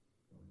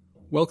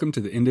Welcome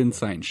to the Indian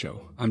Science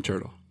Show. I'm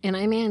Turtle. And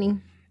I'm Annie.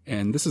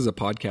 And this is a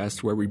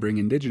podcast where we bring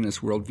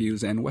indigenous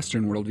worldviews and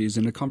Western worldviews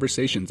into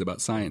conversations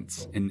about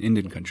science in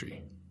Indian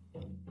country.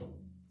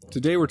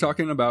 Today we're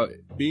talking about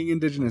being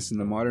indigenous in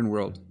the modern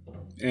world.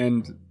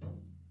 And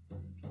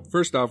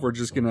first off, we're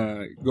just going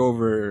to go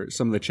over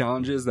some of the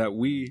challenges that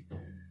we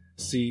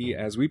see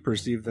as we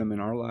perceive them in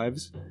our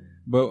lives,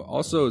 but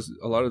also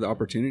a lot of the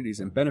opportunities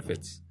and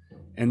benefits.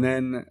 And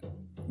then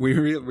we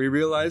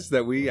realized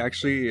that we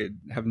actually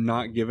have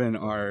not given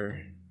our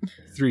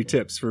 3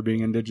 tips for being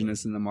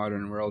indigenous in the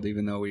modern world,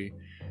 even though we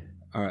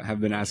have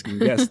been asking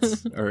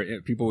guests or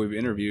people we've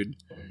interviewed.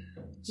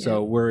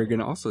 So we're going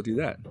to also do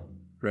that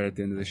right at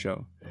the end of the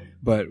show.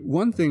 But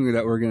one thing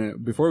that we're going to,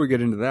 before we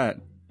get into that,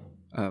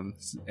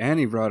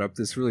 Annie brought up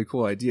this really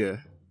cool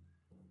idea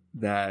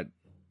that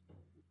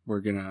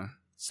we're going to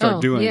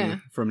start doing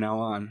from now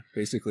on,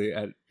 basically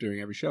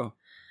during every show.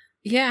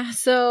 Yeah,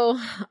 so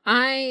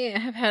I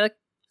have had a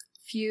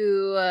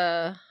few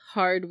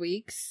hard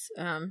weeks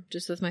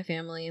just with my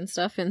family and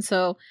stuff. And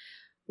so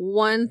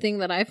one thing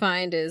that I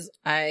find is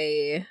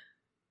I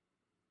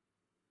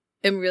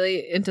am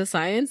really into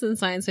science, and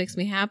science makes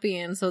me happy.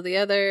 And so the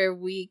other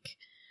week,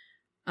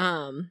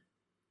 I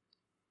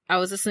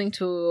was listening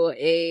to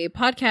a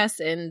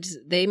podcast and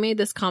they made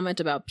this comment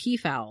about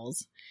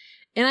peafowls.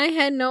 And I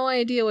had no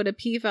idea what a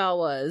peafowl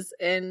was,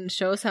 and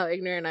shows how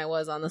ignorant I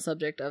was on the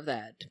subject of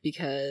that,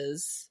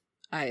 because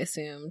I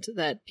assumed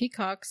that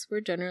peacocks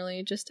were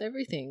generally just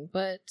everything.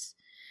 But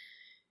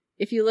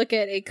if you look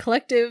at a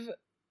collective,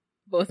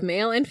 both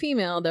male and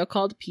female, they're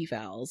called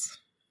peafowls.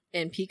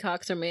 And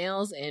peacocks are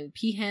males and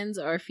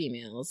peahens are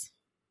females.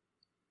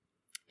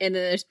 And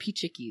then there's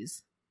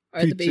peachickies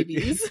are the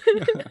babies.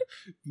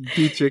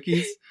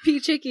 Peachickies?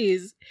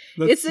 Peachickies.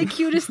 It's the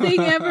cutest thing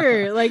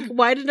ever. Like,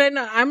 why did I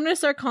not? I'm going to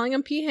start calling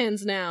them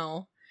peahens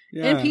now.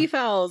 Yeah. And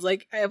peafowls.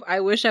 Like, I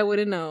wish I would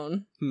have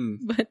known.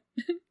 But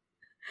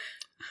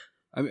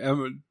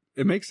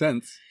it makes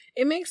sense.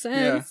 It makes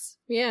sense.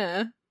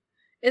 Yeah.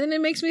 And then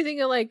it makes me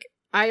think of, like,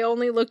 I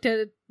only looked at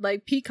it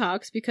like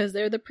peacocks because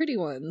they're the pretty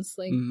ones.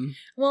 Like,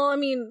 well, I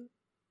mean,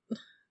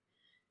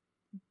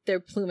 their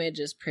plumage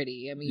is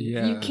pretty. I mean,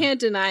 you can't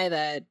deny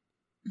that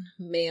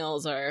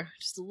males are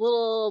just a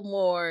little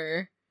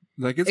more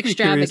like, it's me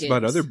curious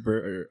about other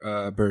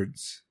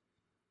birds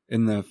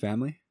in the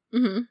family,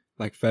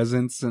 like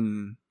pheasants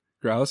and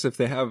grouse.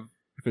 If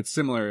it's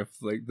similar, if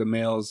like the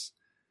males,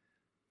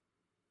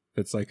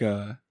 if it's like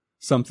a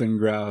something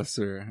grouse,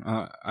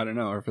 or I don't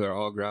know, or if they're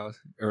all grouse,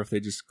 or if they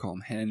just call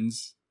them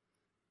hens.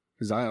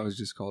 Because I always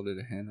just called it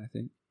a hen, I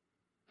think.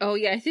 Oh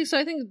yeah, I think so.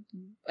 I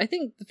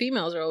think the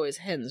females are always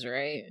hens,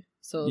 right?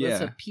 So that's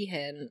a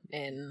peahen.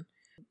 And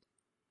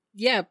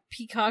yeah,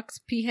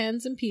 peacocks,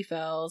 peahens, and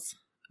peafowls,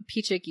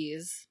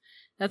 peachickies.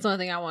 That's one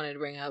thing I wanted to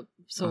bring up.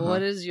 So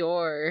what is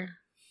your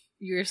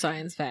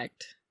science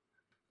fact?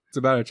 It's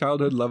about a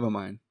childhood love of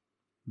mine,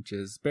 which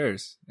is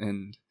bears.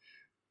 And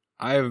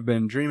I have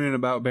been dreaming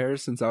about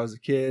bears since I was a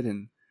kid,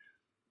 and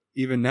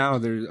even now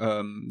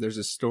there's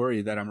a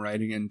story that I'm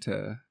writing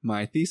into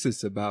my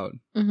thesis about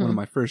one of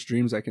my first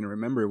dreams I can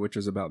remember, which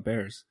was about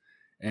bears.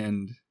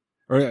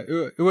 Or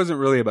it wasn't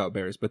really about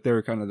bears, but they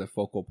were kind of the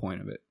focal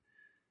point of it.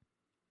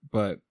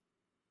 But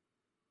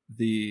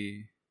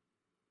the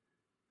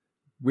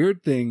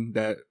weird thing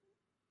that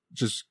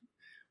just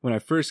when I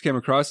first came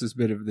across this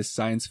bit of this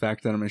science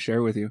fact that I'm going to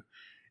share with you,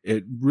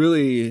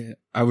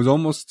 I was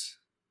almost,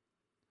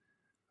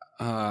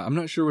 I'm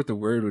not sure what the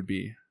word would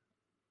be.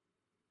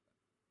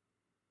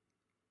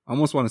 I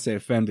almost want to say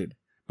offended,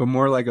 but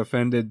more like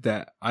offended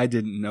that I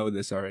didn't know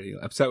this already.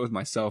 Upset with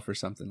myself or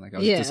something. Like I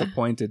was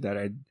disappointed that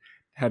I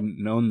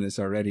hadn't known this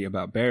already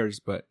about bears,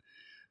 but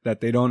that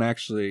they don't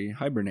actually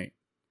hibernate.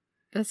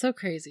 That's so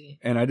crazy.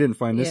 And I didn't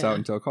find this out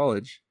until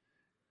college.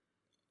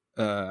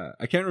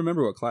 I can't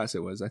remember what class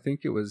it was. I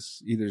think it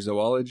was either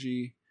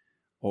zoology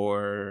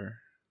or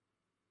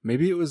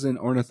maybe it was in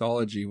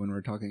ornithology when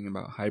we're talking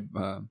about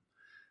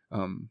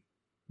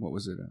what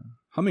was it?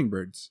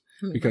 Hummingbirds.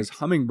 Because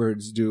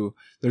hummingbirds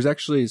there's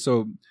actually,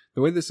 so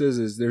the way this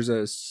is there's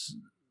a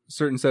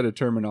certain set of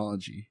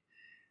terminology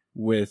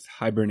with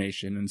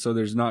hibernation. And so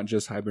there's not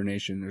just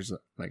hibernation. There's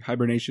like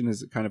hibernation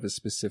is kind of a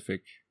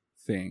specific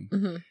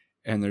thing.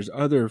 And there's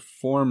other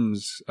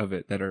forms of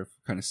it that are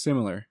kind of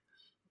similar.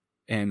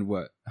 And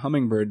what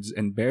hummingbirds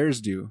and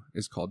bears do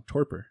is called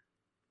torpor.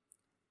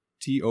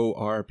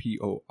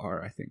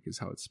 Torpor, I think is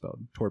how it's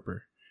spelled.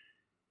 Torpor.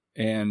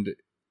 And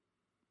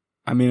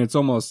I mean, it's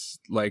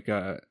almost like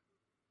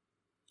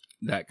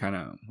that kind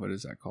of, what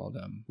is that called?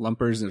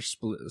 Lumpers or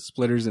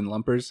splitters and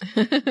lumpers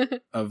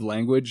of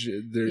language.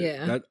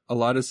 That a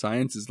lot of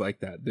science is like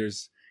that.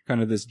 There's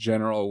kind of this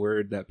general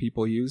word that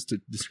people use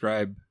to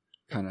describe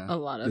kind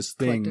of this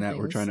thing that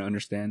we're trying to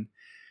understand.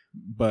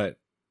 But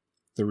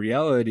the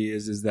reality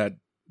is that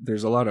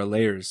there's a lot of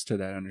layers to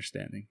that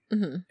understanding.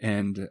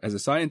 And as a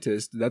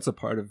scientist, that's a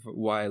part of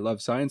why I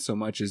love science so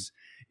much, is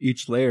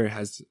each layer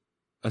has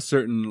a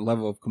certain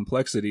level of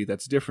complexity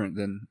that's different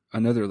than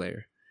another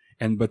layer.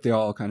 But they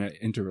all kind of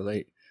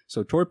interrelate.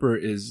 So torpor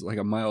is like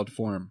a mild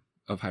form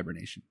of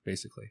hibernation,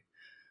 basically.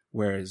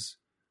 Whereas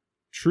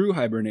true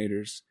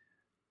hibernators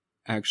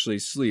actually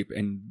sleep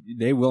and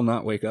they will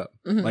not wake up.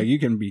 Mhm. Like you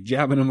can be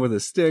jabbing them with a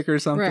stick or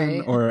something,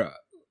 Right. or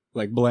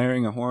like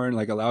blaring a horn,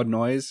 like a loud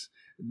noise,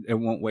 it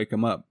won't wake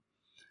them up.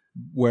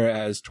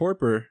 Whereas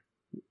torpor,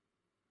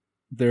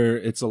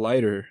 it's a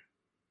lighter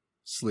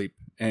sleep,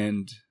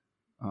 and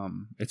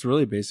it's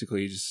really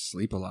basically you just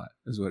sleep a lot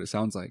is what it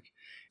sounds like.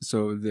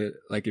 So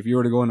like if you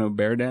were to go in a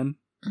bear den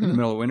in the Mhm.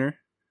 middle of winter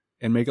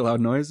and make a loud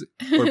noise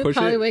or push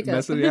Probably it, wake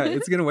up.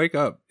 it's gonna wake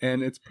up,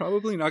 and it's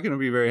probably not gonna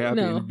be very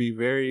happy No. and be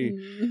very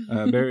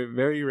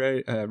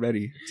very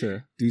ready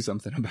to do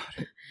something about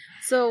it.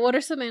 So, what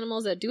are some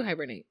animals that do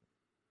hibernate?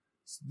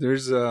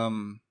 There's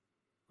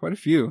quite a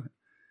few,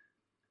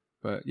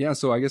 but yeah.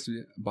 So I guess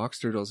box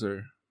turtles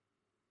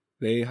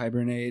they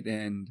hibernate,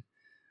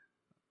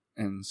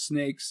 and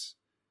snakes,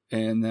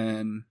 and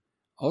then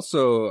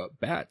also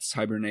bats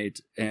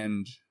hibernate,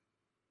 and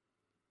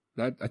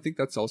that I think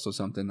that's also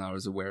something I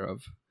was aware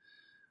of.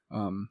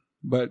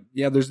 But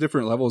yeah, there's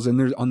different levels, and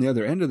there's on the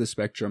other end of the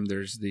spectrum,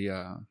 there's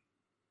the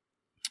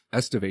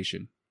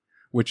estivation,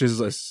 which is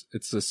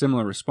it's a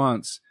similar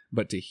response,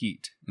 but to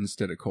heat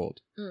instead of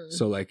cold.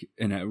 So like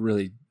in a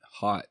really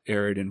hot,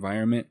 arid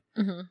environment,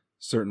 Mhm.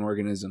 certain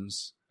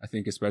organisms, I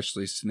think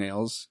especially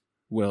snails,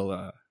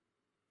 will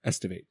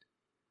estivate,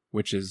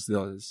 which is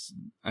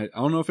I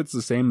don't know if it's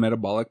the same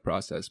metabolic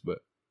process, but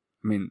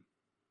I mean,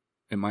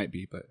 it might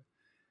be, but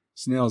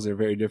snails are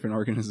very different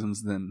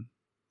organisms than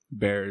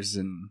bears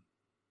and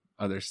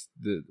others.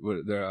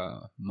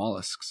 They're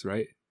mollusks,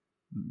 right?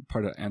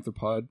 Part of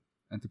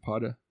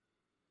Arthropoda.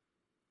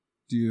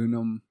 Do you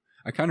know?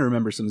 I kind of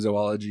remember some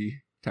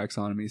zoology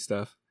taxonomy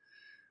stuff,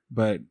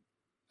 but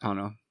I don't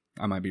know.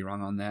 I might be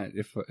wrong on that.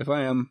 If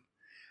I am,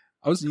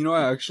 I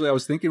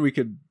was thinking we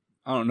could.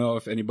 I don't know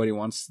if anybody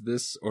wants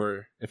this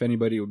or if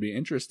anybody would be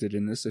interested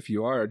in this. If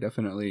you are,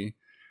 definitely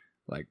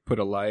like put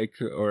a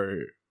like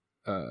or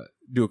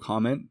do a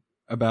comment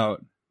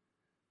about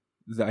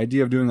the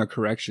idea of doing a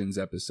corrections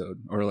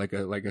episode, or like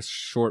a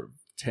short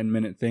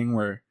 10-minute thing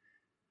where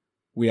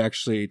we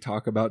actually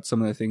talk about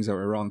some of the things that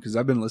were wrong. Because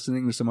I've been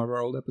listening to some of our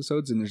old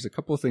episodes, and there's a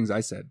couple of things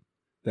I said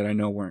that I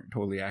know weren't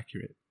totally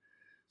accurate.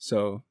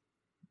 So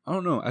I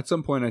don't know. At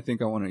some point, I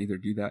think I want to either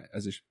do that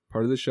as a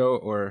part of the show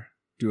or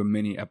do a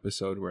mini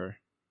episode where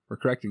we're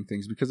correcting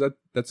things, because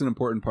that's an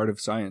important part of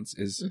science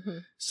is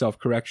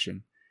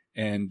self-correction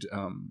and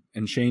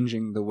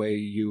changing the way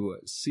you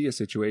see a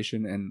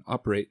situation and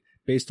operate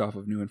based off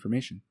of new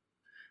information,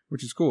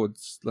 which is cool.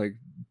 It's like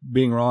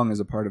being wrong is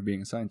a part of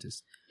being a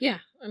scientist. Yeah,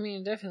 I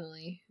mean,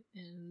 definitely.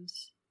 And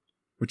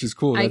which is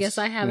cool. I guess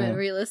I haven't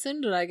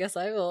re-listened, but I guess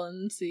I will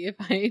and see if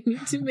I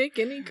need to make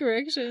any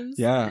corrections.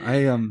 Yeah,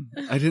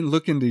 I didn't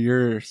look into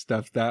your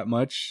stuff that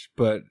much,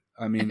 but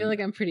I mean, I feel like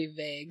I'm pretty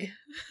vague.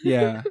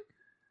 Yeah.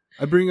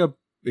 I bring up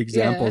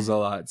examples a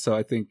lot, so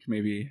I think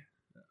maybe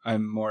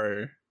I'm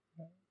more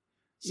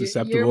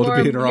susceptible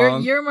to being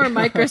wrong. You're more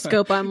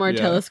microscope, I'm more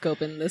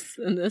telescope in this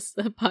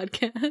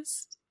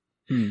podcast.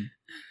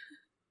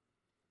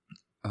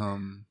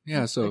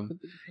 Yeah, so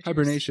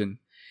hibernation.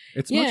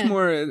 It's much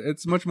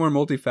more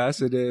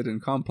multifaceted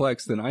and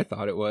complex than I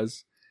thought it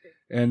was.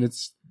 And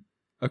it's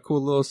a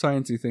cool little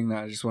sciencey thing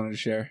that I just wanted to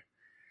share.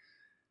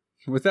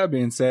 With that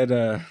being said,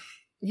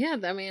 yeah,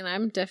 I mean,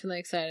 I'm definitely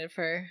excited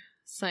for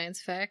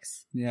science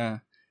facts. Yeah.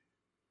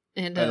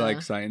 And I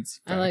like science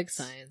facts. I like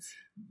science.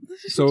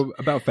 So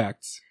about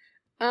facts.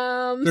 They're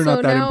so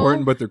not that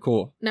important, but they're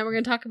cool. Now we're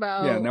going to talk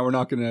about... Yeah, now we're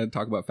not going to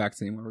talk about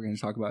facts anymore. We're going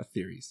to talk about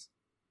theories.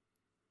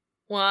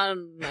 Well,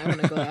 I'm not going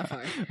to go that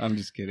far. I'm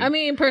just kidding. I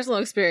mean, personal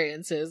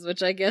experiences,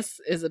 which I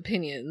guess is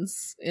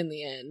opinions in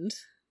the end.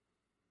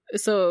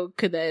 So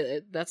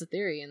that's a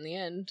theory in the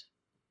end.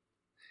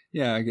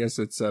 Yeah, I guess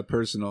it's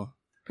personal.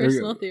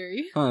 Personal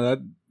theory.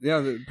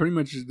 Pretty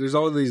much there's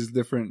all these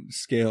different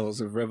scales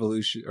of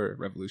resolution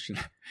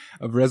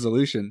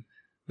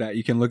that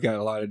you can look at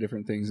a lot of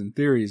different things, and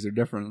theories are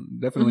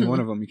definitely one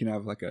of them. You can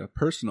have like a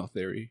personal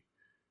theory,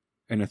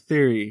 and a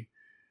theory,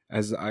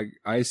 as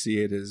I see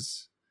it,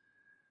 is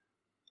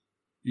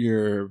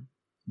your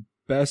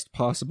best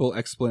possible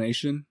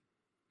explanation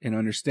and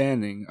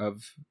understanding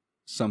of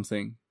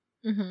something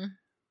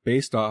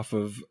based off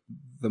of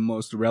the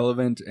most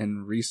relevant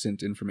and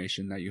recent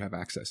information that you have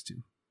access to.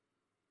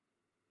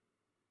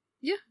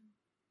 Yeah.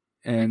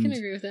 And I can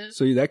agree with that.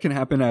 So that can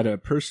happen at a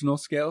personal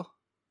scale,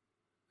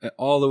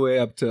 all the way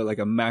up to like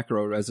a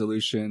macro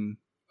resolution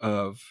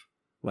of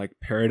like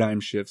paradigm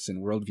shifts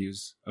and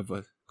worldviews of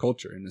a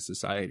culture in a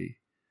society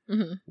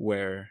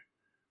where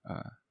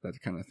that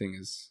kind of thing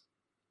is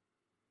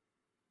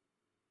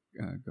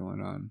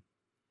going on.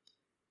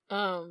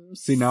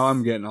 See, now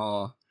I'm getting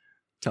all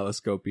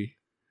telescopy.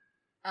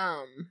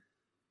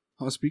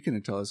 Speaking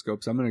of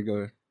telescopes, I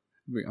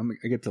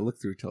get to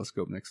look through a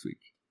telescope next week.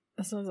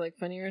 That sounds like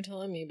fun. You were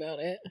telling me about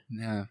it.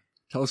 Yeah,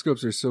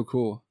 telescopes are so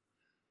cool.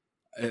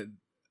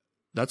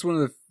 That's one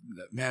of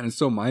it's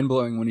so mind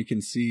blowing when you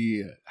can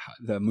see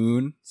the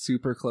moon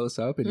super close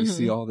up and you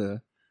see all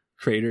the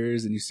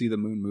craters and you see the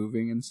moon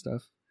moving and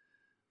stuff.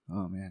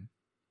 Oh man,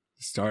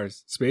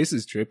 Stars. Space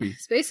is trippy.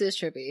 Space is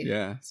trippy.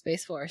 Yeah.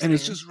 Space Force. And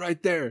it's just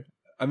right there.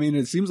 I mean,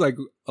 it seems like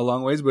a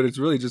long ways, but it's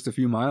really just a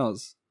few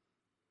miles.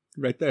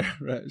 Right there.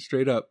 Right,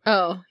 straight up.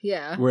 Oh,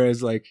 yeah.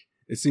 Whereas, like,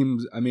 it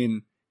seems, I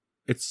mean,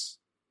 it's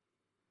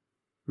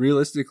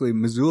realistically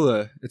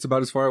Missoula. It's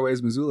about as far away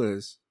as Missoula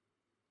is.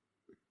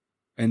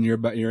 And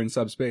you're in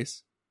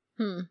subspace.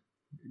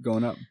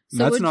 Going up. So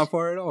that's not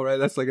far at all, right?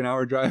 That's like an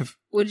hour drive.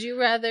 Would you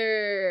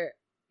rather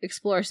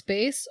explore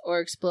space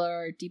or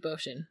explore deep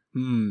ocean?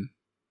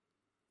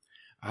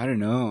 I don't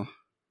know.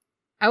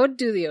 I would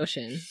do the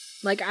ocean.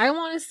 Like, I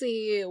want to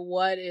see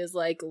what is,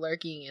 like,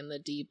 lurking in the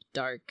deep,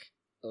 dark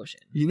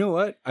ocean. You know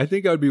what? I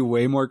think I would be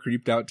way more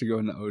creeped out to go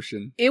in the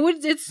ocean.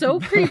 It's so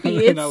creepy.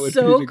 It's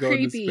so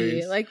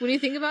creepy. Like, when you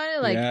think about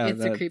it, like, it's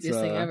the creepiest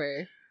thing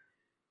ever.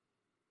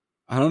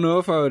 I don't know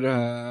if I would,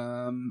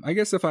 I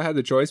guess if I had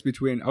the choice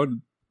between, I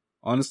would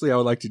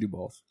like to do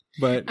both.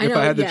 But if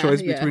I had the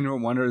choice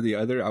between one or the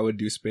other, I would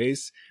do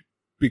space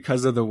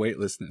because of the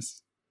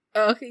weightlessness.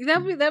 Okay,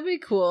 that'd be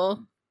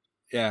cool.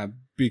 Yeah,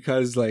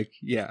 because like,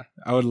 yeah,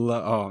 I would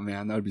love, oh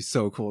man, that would be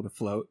so cool to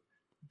float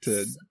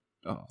to,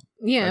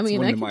 yeah, I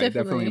mean,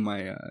 definitely in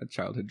my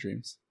childhood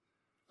dreams.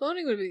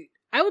 Floating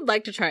I would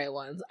like to try it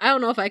once. I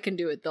don't know if I can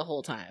do it the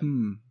whole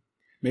time.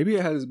 Maybe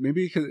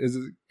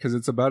because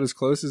it's about as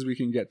close as we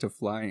can get to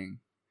flying.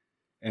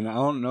 And I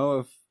don't know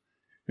if,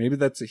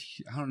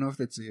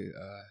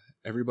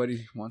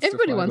 everybody wants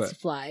to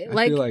fly.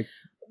 Like, feel like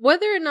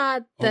whether or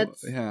not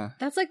that's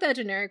like that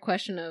generic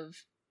question of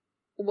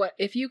what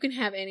if you can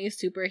have any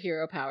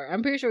superhero power.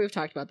 I'm pretty sure we've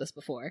talked about this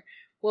before.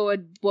 What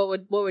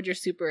would your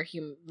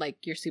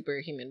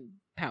superhuman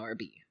power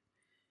be?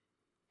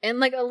 And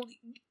like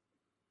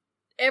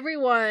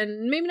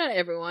everyone, maybe not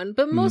everyone,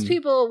 but most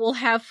people will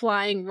have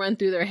flying run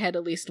through their head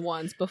at least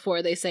once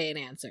before they say an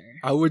answer.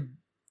 I would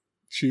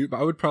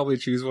probably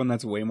choose one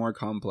that's way more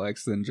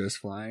complex than just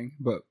flying,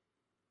 but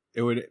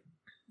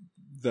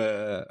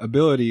the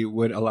ability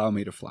would allow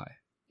me to fly.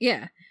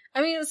 Yeah.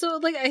 I mean, so,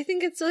 like, I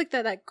think it's, like,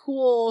 that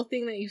cool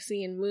thing that you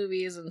see in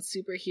movies and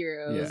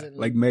superheroes. Yeah, and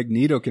like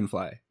Magneto can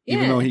fly. Yeah.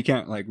 Even though he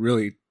can't, like,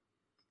 really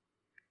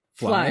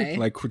fly.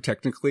 Like,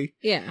 technically.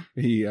 Yeah.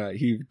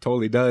 He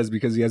totally does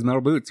because he has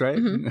metal boots, right?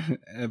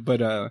 Mm-hmm.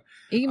 But, I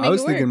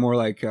was thinking more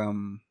like,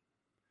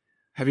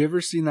 have you ever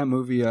seen that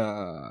movie,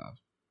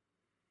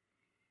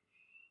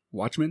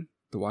 Watchmen?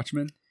 The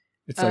Watchmen?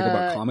 It's, like,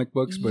 about comic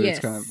books, but it's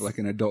kind of like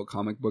an adult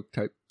comic book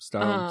type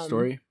style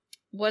story.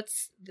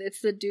 It's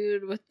the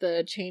dude with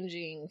the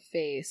changing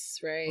face,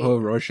 right? Oh,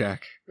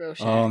 Rorschach.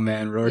 Oh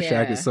man,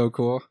 Rorschach is so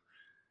cool.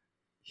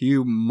 He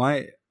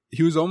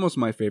was almost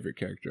my favorite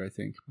character, I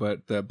think,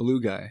 but the blue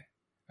guy,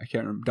 I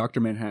can't remember, Dr.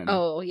 Manhattan.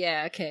 Oh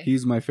yeah, okay.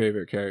 He's my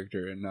favorite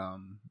character, and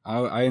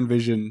I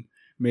envision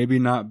maybe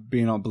not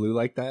being all blue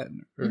like that,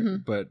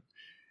 but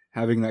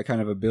having that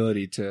kind of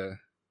ability to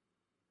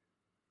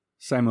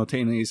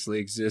simultaneously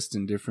exist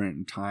in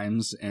different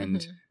times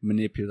and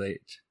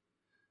manipulate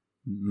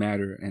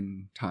matter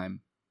and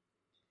time.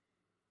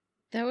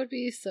 That would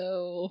be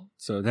so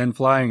then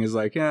flying is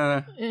like,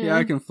 yeah,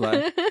 I can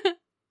fly.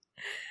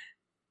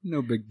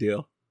 No big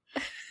deal.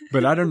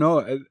 But I don't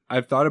know,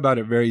 I've thought about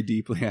it very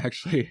deeply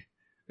actually,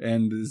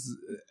 and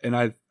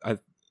I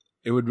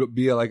it would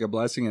be like a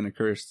blessing and a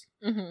curse,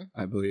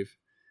 I believe,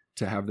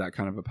 to have that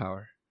kind of a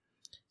power.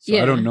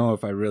 So I don't know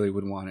if I really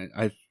would want it.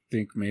 I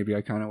think maybe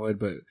I kind of would,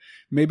 but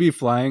maybe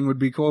flying would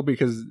be cool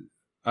because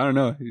I don't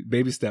know,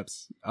 baby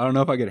steps. I don't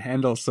know if I could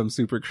handle some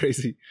super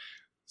crazy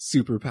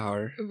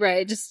superpower.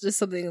 Right, just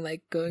something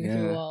like going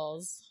through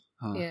walls.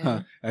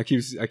 I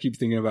keep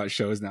thinking about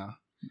shows now.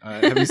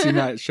 Have you seen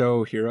that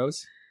show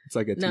Heroes? It's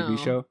like a TV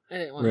show I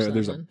didn't watch where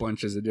there's one. a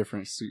bunch of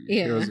different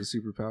heroes with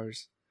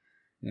superpowers.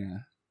 Yeah,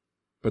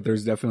 but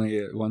there's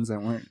definitely ones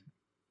that weren't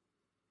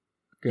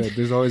good.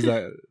 There's always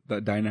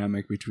that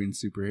dynamic between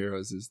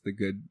superheroes is the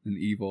good and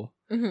evil,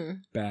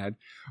 bad.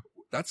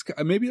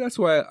 Maybe that's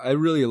why I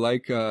really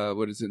like,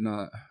 is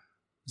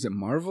it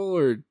Marvel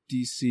or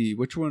DC?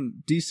 Which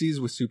one? DC's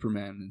with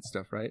Superman and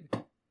stuff, right?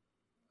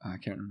 I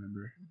can't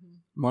remember.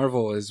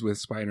 Marvel is with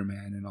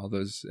Spider-Man and all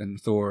those,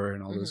 and Thor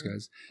and all those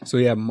guys. So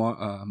yeah,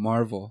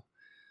 Marvel.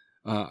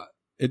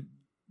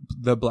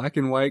 The black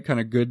and white kind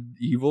of good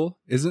evil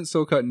isn't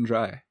so cut and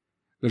dry.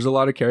 There's a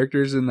lot of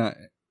characters in that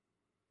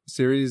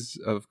series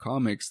of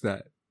comics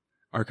that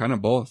are kind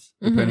of both,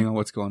 depending on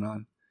what's going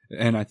on.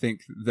 And I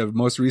think the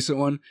most recent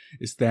one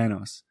is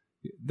Thanos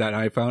that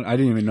I found. I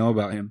didn't even know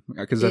about him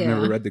because I've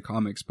never read the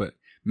comics, but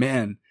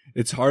man,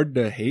 it's hard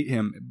to hate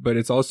him, but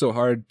it's also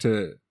hard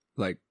to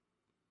like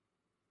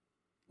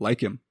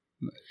him.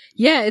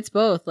 Yeah, it's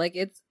both. Like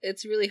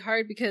it's really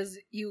hard because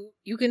you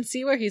can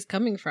see where he's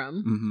coming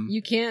from.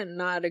 You can't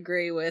not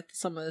agree with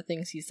some of the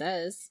things he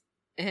says.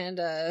 And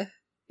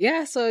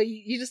so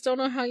you just don't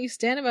know how you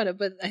stand about it.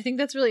 But I think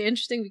that's really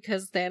interesting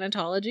because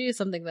Thanatology is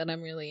something that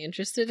I'm really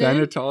interested in.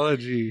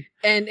 Thanatology.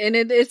 And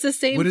it's the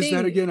same thing. What is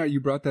that again? You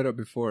brought that up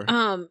before.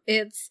 I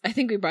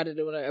think we brought it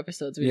in one of our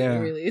episodes we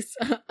released.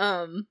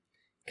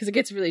 because it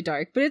gets really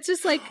dark. But it's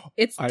just like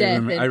it's I death.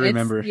 remember- and I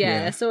remember, It's,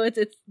 yeah, yeah. so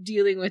it's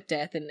dealing with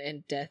death and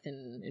death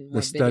and morbidity.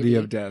 The study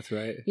of death,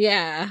 right?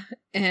 Yeah,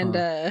 and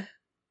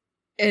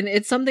and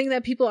it's something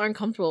that people aren't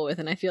comfortable with,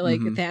 and I feel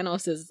like Mhm.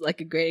 Thanos is like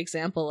a great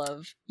example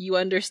of you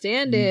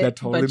understand it, That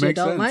totally but you makes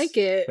don't sense. like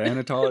it.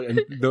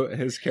 Thanatology,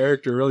 and his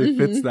character really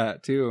fits Mhm.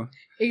 that too.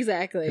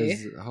 Exactly.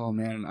 'Cause, oh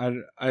man,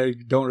 I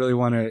don't really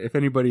want to. If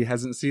anybody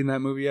hasn't seen that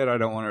movie yet, I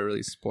don't want to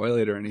really spoil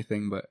it or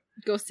anything. But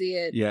Go see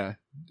it. yeah,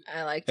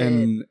 I liked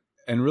it.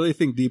 and really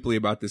think deeply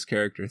about this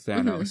character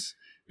Thanos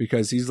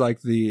because he's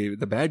like the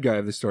bad guy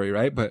of the story,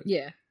 right? But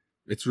Yeah.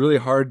 it's really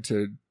hard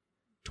to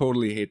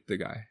totally hate the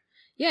guy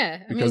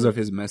Yeah. because of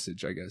his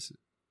message, I guess.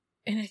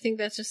 and I think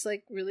that's just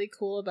like really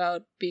cool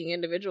about being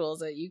individuals,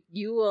 that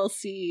you will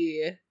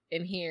see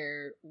and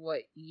hear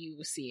what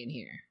you see and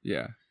hear.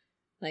 Yeah.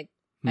 Like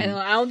Hmm. I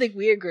don't think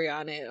we agree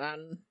on it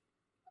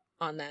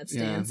on that Yeah,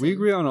 stance. we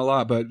agree on a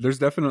lot, but there's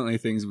definitely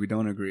things we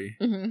don't agree.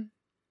 Hmm.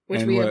 Which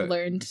And we what- have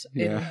learned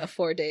in yeah. a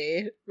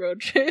 4-day road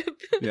trip.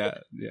 Yeah,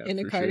 in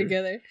a for car sure.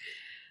 together.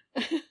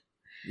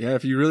 Yeah,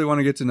 if you really want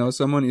to get to know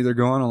someone, either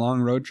go on a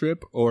long road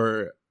trip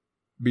or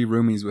be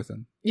roomies with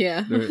them.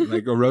 Yeah.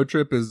 Like a road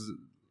trip is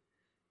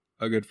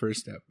a good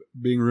first step.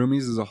 Being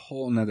roomies is a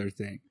whole nother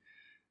thing.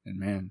 And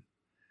man,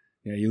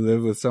 yeah, you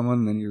live with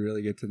someone, then you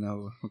really get to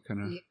know what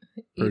kind of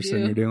You person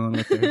do. you're dealing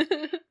with there.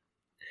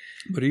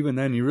 But even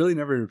then, you really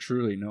never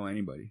truly know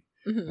anybody.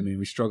 Mhm. I mean,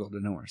 we struggle to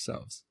know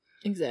ourselves.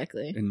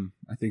 Exactly. And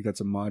I think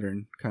that's a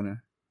modern kind of,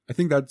 I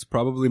think that's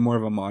probably more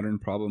of a modern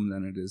problem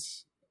than it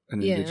is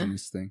an Yeah.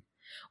 indigenous thing.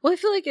 Well, I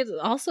feel like it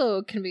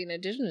also can be an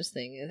indigenous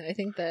thing. I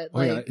think that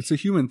Oh yeah, it's a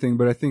human thing,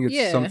 but I think it's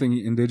Yeah. something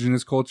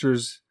indigenous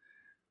cultures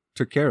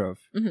took care of.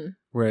 Mhm.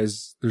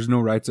 Whereas there's no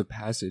rites of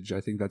passage.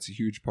 I think that's a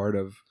huge part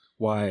of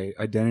why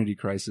identity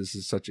crisis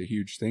is such a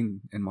huge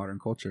thing in modern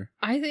culture.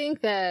 I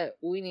think that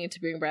we need to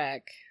bring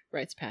back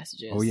rites of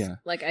passages. Oh, yeah.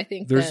 Like I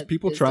think There's that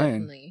people is trying.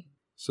 definitely-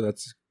 So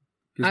that's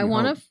gives I me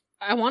want hope. to.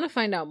 I want to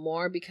find out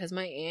more because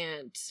my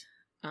aunt,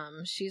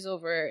 she's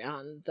over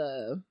on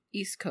the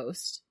East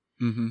Coast,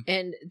 Mhm.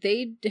 and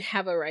they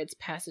have a rites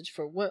passage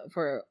for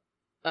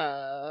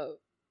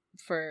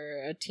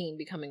a teen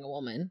becoming a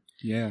woman.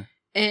 Yeah.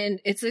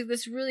 And it's like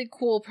this really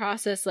cool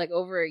process, like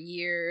over a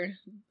year.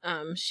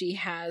 She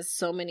has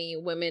so many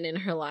women in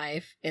her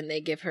life and they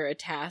give her a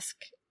task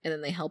and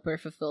then they help her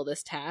fulfill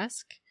this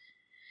task.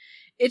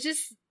 It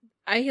just,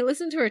 I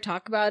listened to her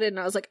talk about it and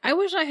I was like, I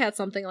wish I had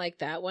something like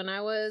that when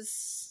I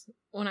was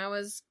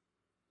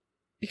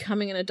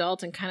becoming an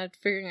adult and kind of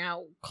figuring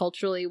out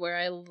culturally where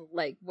I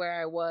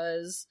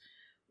was,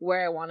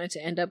 where I wanted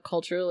to end up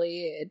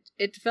culturally.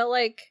 It felt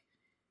like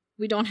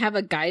we don't have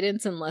a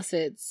guidance unless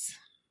it's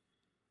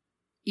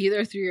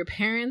either through your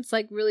parents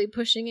like really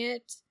pushing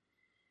it,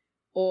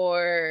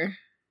 or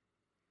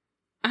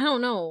I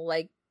don't know,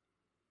 like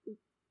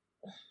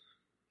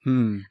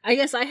I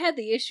guess I had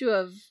the issue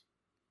of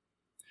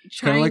It's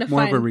kind of trying like to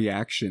more find of a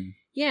reaction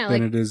yeah,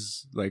 than like it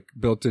is like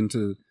built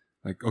into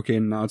like, okay,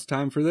 now it's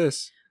time for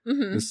this.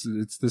 mhm.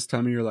 It's this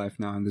time of your life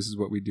now, and this is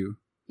what we do.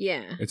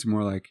 Yeah. It's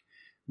more like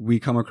we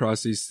come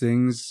across these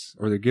things,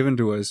 or they're given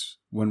to us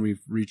when we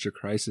reach a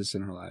crisis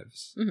in our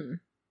lives. Mhm.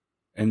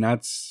 And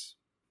that's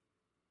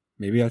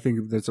maybe I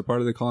think that's a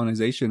part of the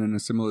colonization and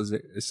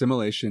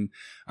assimilation.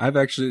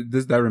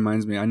 That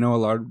reminds me, I know a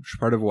large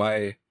part of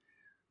why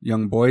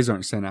young boys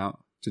aren't sent out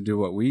to do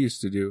what we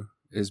used to do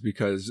is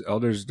because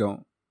elders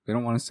don't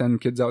want to send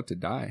kids out to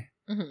die,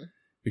 Mhm.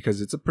 because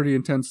it's a pretty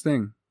intense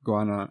thing. Go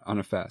on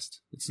a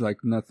fast. It's like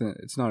nothing.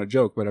 It's not a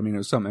joke, but I mean, it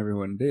was something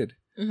everyone did.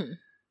 Mhm.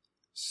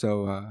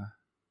 So,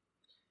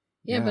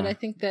 Yeah, but I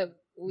think that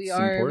we It's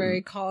are important.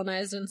 very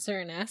colonized in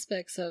certain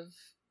aspects of.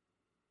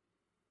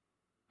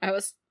 I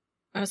was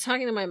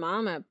talking to my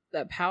mom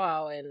at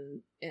powwow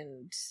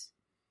and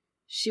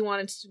she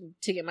wanted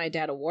to get my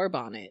dad a war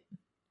bonnet.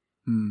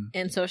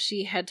 And so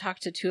she had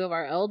talked to two of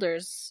our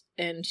elders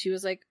and she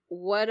was like,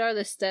 what are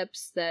the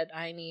steps that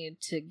I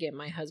need to get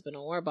my husband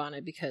a war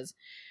bonnet? Because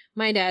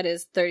my dad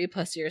is 30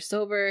 plus years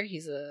sober.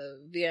 He's a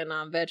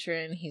Vietnam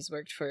veteran. He's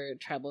worked for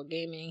tribal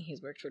gaming.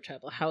 He's worked for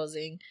tribal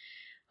housing.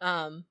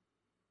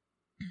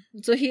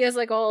 So he has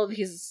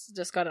he's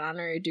just got an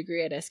honorary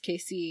degree at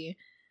SKC.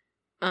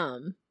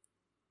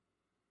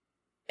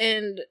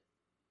 And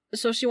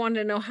so she wanted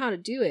to know how to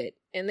do it.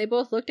 And they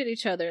both looked at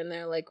each other and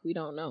they're like, we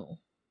don't know.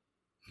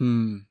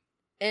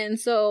 And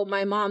so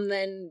my mom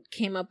then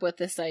came up with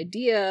this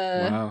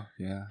idea Wow.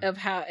 Yeah. of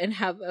how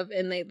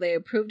and they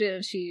approved it,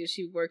 and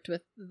she worked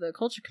with the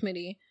culture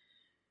committee.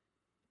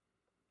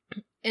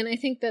 And I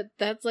think that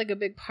that's like a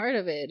big part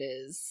of it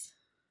is,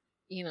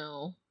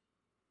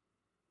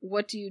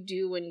 what do you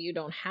do when you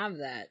don't have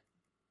that?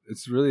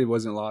 It's really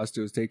wasn't lost.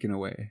 It was taken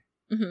away.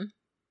 Mm-hmm.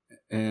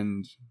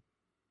 And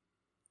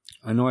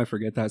I know I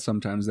forget that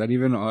sometimes, that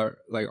even our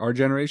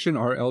generation,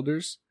 our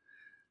elders,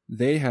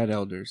 they had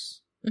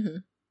elders. Mm-hmm.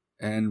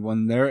 And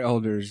when their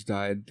elders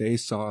died, they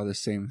saw the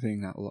same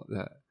thing,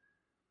 that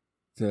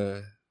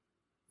the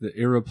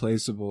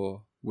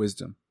irreplaceable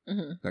wisdom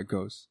Mm-hmm. that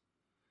goes.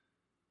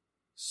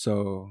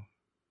 So,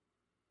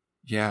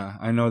 yeah,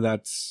 I know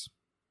that's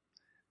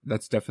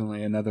that's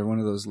definitely another one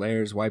of those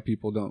layers why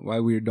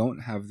we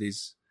don't have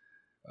these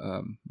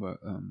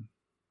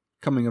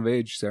coming of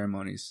age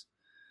ceremonies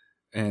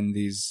and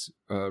these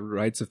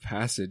rites of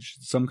passage,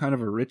 some kind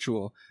of a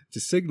ritual to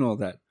signal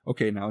that,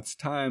 okay, now it's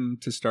time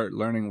to start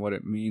learning what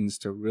it means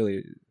to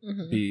really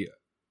be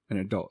an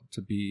adult,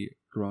 to be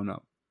grown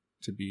up,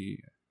 to be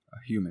a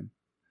human.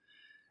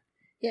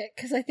 Yeah,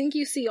 because I think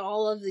you see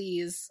all of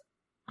these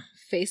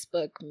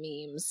Facebook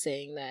memes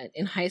saying that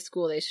in high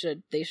school they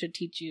should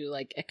teach you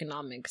like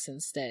economics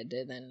instead,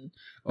 and then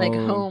like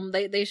home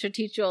they should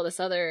teach you all this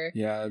other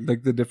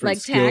like the different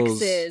like skills.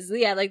 taxes,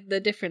 like the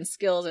different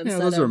skills. Yeah,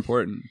 those are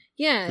important.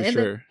 Yeah, for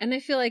sure. And I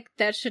feel like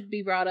that should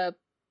be brought up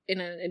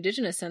in an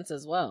indigenous sense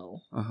as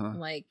well.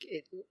 Like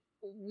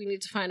we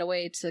need to find a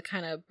way to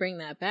kind of bring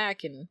that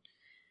back and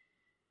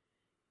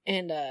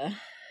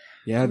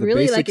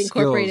really like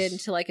incorporate it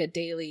into like a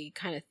daily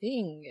kind of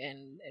thing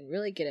and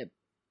really get it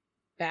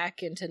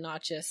back into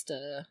not just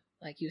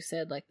like you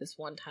said, like this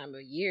one time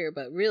a year,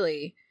 but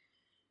really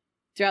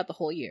throughout the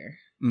whole year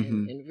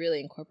and really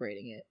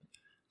incorporating it.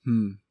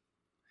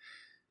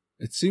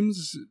 It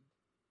seems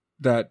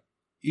that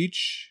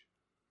each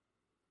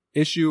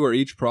issue or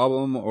each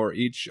problem or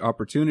each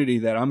opportunity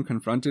that I'm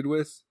confronted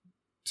with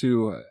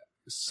to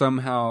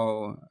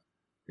somehow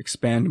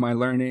expand my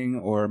learning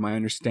or my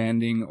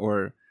understanding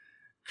or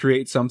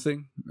create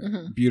something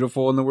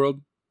beautiful in the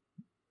world,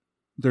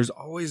 there's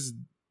always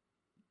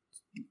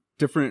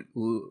different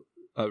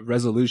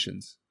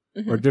resolutions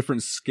or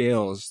different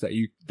scales that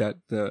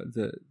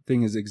the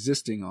thing is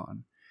existing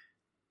on,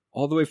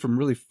 all the way from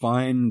really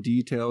fine,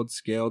 detailed,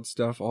 scaled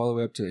stuff all the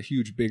way up to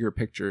huge, bigger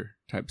picture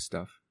type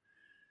stuff.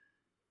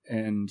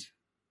 And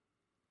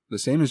the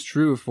same is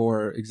true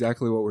for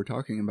exactly what we're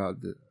talking about.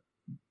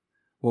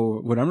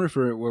 What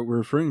we're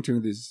referring to,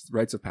 these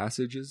rites of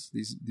passages,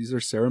 these are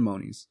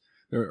ceremonies.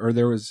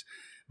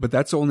 But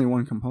that's only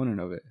one component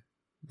of it.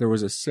 There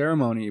was a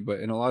ceremony, but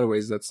in a lot of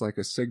ways that's like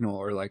a signal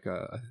or like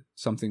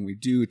something we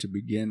do to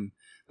begin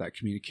that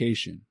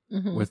communication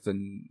with the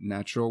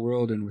natural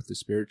world and with the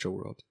spiritual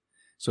world.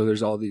 So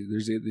there's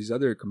these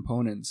other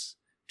components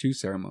to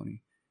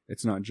ceremony.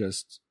 It's not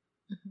just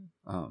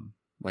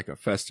like a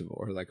festival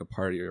or like a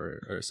party or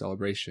a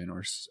celebration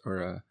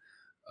or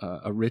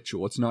a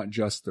ritual. It's not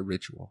just the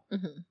ritual.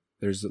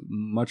 There's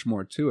much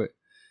more to it.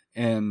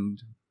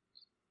 And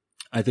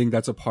I think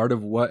that's a part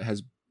of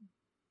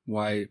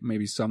why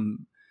maybe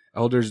some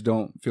elders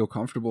don't feel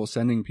comfortable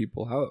sending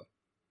people out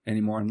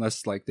anymore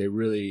unless like they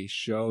really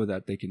show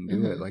that they can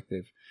do it, like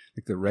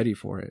they're ready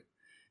for it,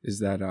 is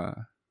that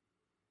a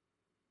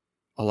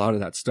lot of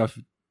that stuff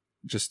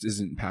just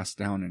isn't passed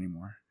down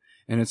anymore.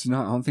 And I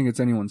don't think it's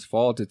anyone's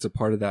fault. It's a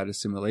part of that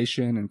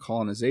assimilation and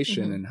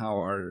colonization and how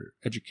our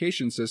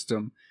education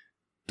system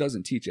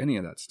doesn't teach any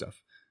of that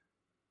stuff.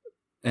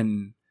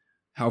 And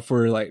how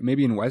for like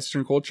maybe in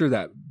Western culture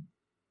that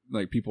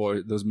like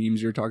those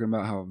memes you're talking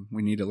about, how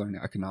we need to learn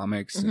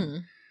economics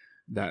and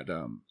that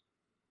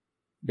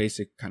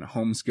basic kind of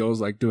home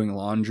skills like doing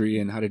laundry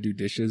and how to do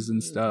dishes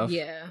and stuff.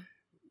 Yeah.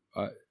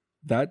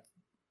 That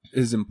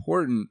is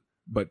important,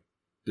 but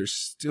there's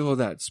still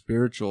that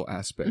spiritual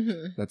aspect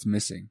that's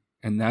missing.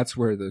 And that's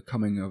where the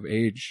coming of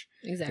age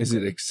is.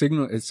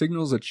 It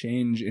signals a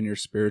change in your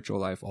spiritual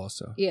life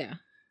also. Yeah.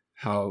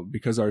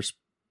 Because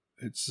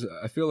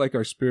I feel like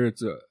our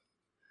spirits,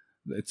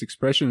 its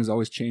expression is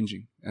always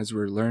changing as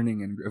we're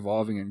learning and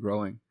evolving and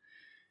growing.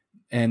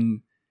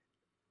 And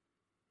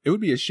it would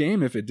be a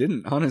shame if it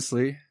didn't,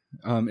 honestly,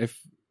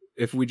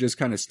 if we just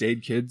kind of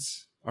stayed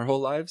kids our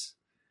whole lives.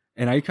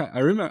 And I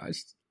remember,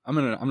 I'm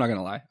not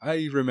gonna lie,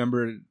 I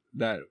remember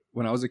that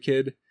when I was a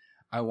kid,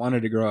 I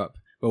wanted to grow up.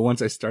 But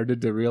once I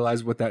started to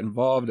realize what that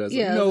involved, I was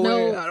like, no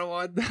way, I don't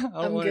want that.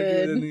 I don't want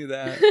to do any of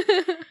that.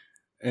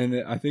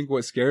 And I think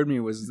what scared me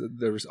was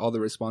there was all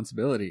the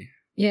responsibility.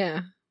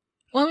 Yeah.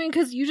 Well, I mean,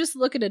 because you just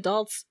look at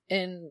adults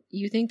and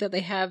you think that they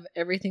have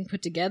everything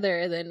put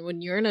together. Then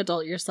when you're an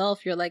adult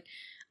yourself, you're like,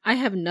 I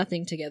have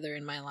nothing together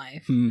in my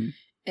life.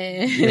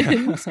 And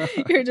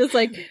you're just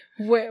like,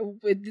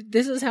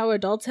 this is how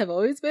adults have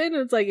always been.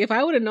 It's like, if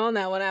I would have known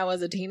that when I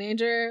was a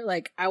teenager,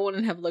 like, I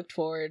wouldn't have looked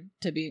forward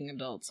to being an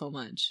adult so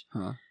much.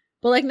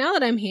 But like, now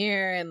that I'm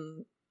here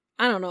and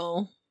I don't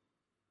know,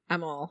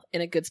 I'm all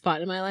in a good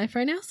spot in my life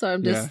right now. So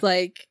I'm just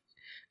like,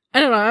 I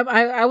don't know.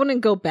 I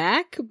wouldn't go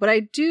back, but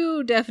I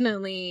do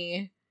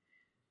definitely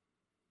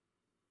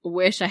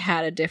wish I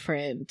had a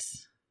different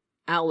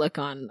outlook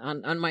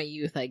on my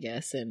youth, I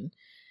guess, and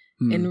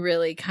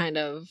really kind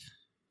of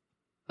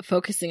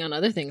focusing on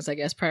other things, I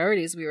guess.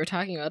 Priorities. We were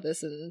talking about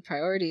this, and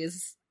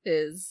priorities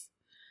is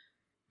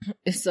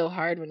so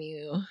hard when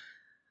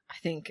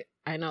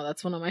I know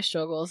that's one of my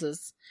struggles,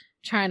 is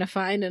trying to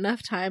find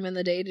enough time in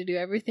the day to do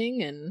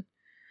everything. And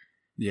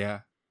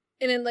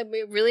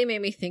it really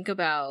made me think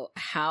about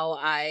how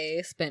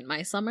I spent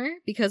my summer,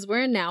 because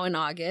we're now in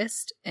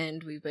August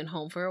and we've been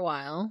home for a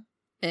while.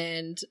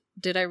 And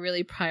did I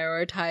really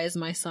prioritize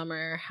my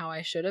summer how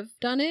I should have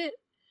done it?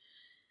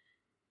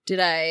 Did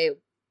I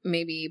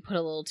maybe put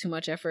a little too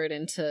much effort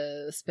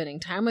into spending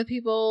time with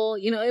people.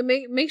 You know,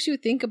 it makes you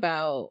think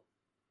about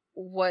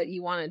what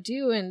you want to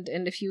do, and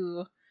if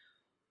you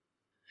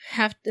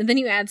have, and then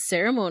you add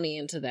ceremony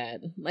into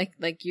that,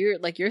 like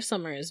your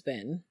summer has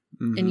been,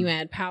 and you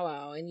add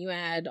powwow, and you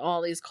add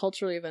all these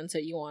cultural events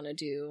that you want to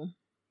do.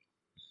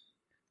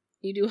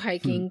 You do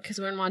hiking because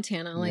we're in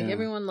Montana. Like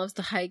everyone loves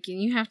to hike,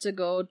 and you have to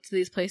go to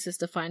these places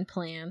to find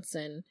plants.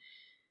 And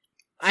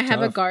I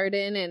have a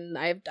garden, and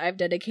I've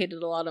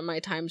dedicated a lot of my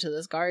time to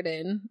this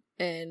garden.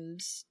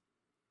 And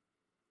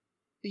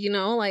you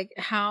know, like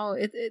how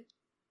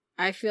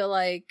I feel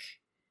like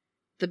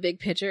the big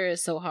picture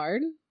is so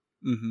hard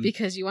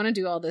because you want to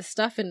do all this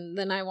stuff, and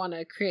then I want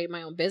to create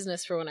my own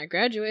business for when I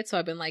graduate. So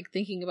I've been like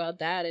thinking about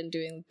that and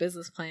doing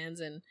business plans,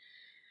 and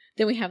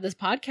then we have this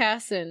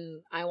podcast,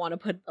 and I want to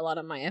put a lot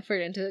of my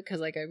effort into it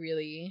because like I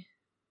really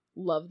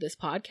love this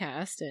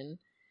podcast. And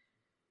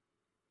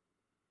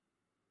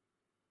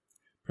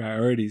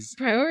priorities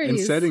and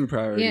setting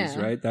priorities,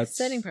 right? That's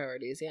setting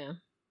priorities. Yeah,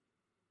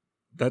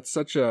 that's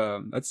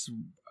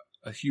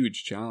a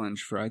huge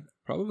challenge for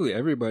probably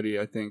everybody,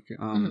 I think.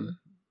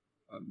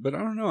 But I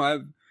don't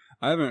know.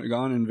 I haven't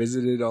gone and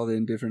visited all the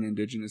different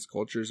indigenous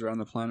cultures around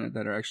the planet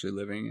that are actually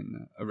living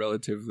in a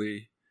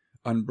relatively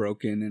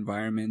unbroken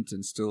environment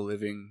and still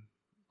living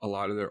a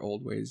lot of their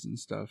old ways and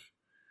stuff.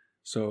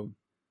 So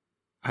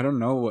I don't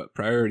know what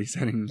priority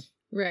setting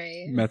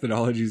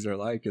methodologies are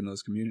like in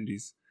those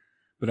communities.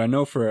 But I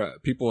know for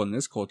people in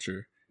this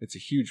culture, it's a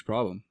huge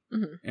problem.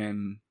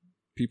 And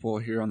people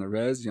here on the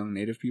res, young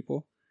Native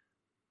people,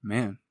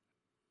 man,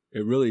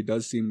 it really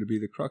does seem to be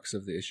the crux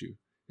of the issue,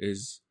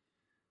 is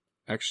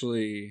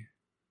actually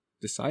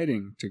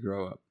deciding to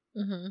grow up,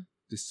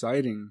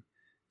 deciding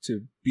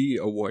to be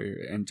a warrior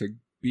and to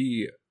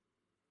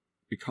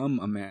become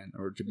a man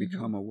or to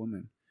become a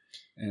woman.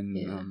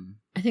 And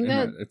I think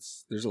that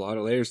there's a lot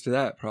of layers to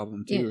that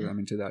problem too. I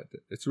mean, to that,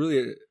 it's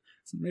really,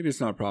 maybe it's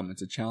not a problem,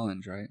 it's a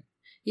challenge, right?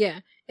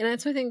 Yeah. And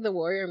that's why I think the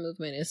warrior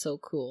movement is so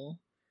cool,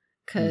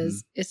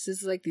 because it's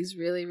just like these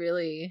really,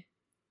 really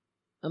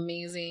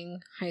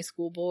amazing high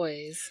school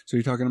boys. So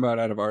you're talking about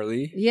out of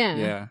Arlee?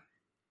 Yeah.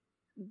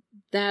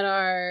 That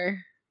are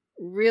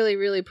really,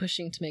 really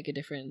pushing to make a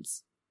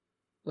difference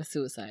with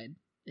suicide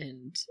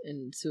and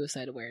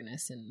suicide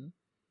awareness, and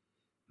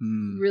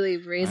really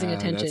raising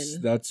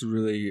attention. That's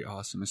really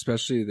awesome,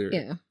 especially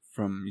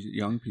from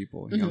young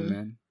people, young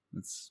men.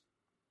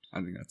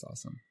 I think that's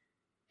awesome.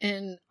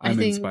 And I'm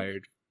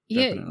inspired.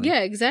 Definitely.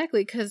 Yeah,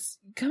 exactly. Because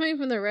coming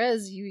from the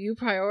res, you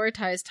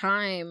prioritize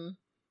time,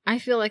 I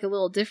feel like, a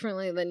little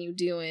differently than you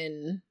do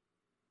in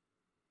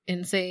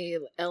say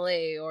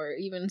LA or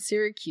even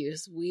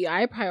Syracuse.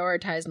 I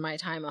prioritized my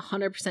time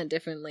 100%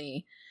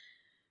 differently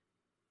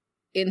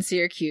in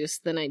Syracuse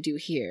than I do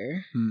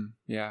here.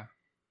 Yeah.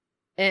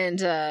 And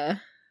there's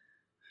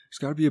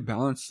got to be a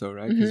balance though,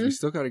 right? Because we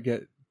still got to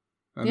get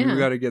we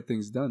got to get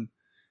things done.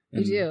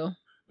 We do.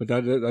 But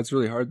that's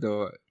really hard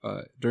though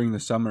during the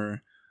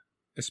summer,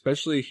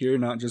 especially here,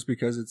 not just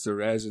because it's the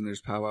res and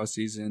there's powwow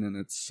season and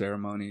it's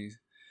ceremonies,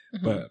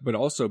 but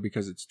also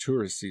because it's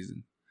tourist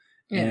season.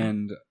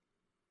 And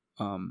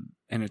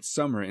it's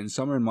summer. And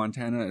summer in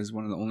Montana is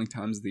one of the only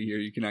times of the year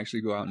you can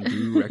actually go out and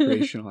do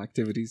recreational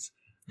activities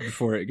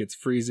before it gets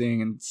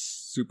freezing and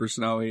super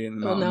snowy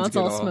and the mountains now it's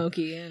all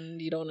smoky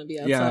and you don't want to be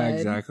outside. Yeah,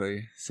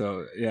 exactly.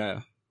 So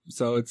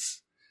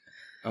it's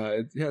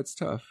it's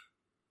tough.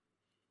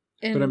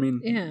 But I mean,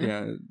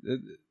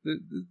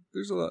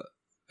 there's a lot.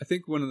 I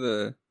think one of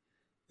the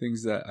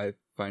things that I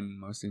find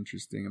most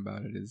interesting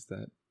about it is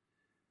that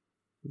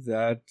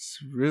that's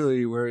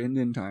really where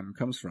Indian time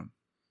comes from.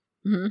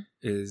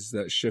 Is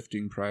that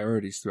shifting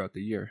priorities throughout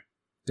the year,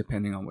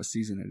 depending on what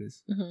season it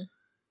is.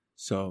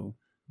 So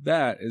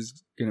that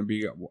is going to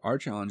be our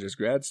challenge as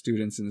grad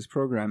students in this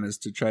program, is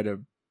to try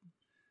to,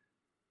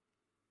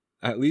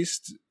 at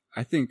least,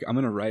 I think I'm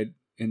going to write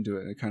into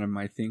it kind of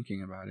my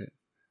thinking about it.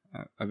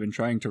 I've been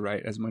trying to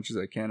write as much as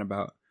I can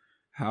about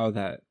how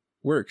that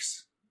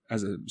works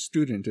as a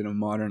student in a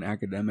modern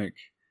academic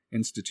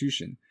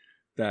institution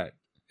that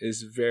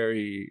is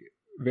very,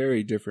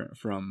 very different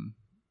from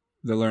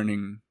the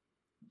learning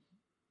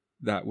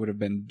that would have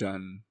been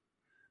done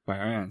by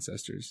our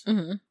ancestors.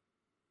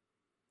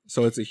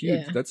 So it's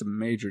that's a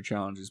major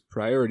challenge, is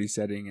priority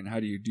setting. And how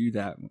do you do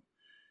that?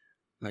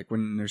 Like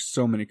when there's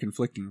so many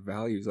conflicting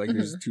values, like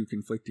there's at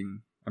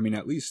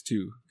least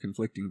two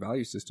conflicting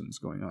value systems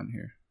going on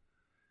here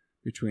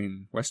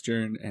between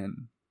Western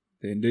and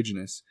the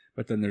indigenous,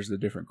 but then there's the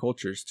different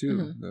cultures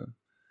too, the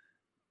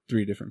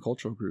 3 different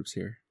cultural groups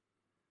here.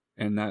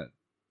 And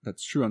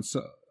that's true on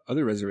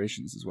other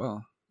reservations as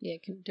well. Yeah,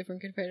 different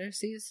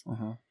confederacies.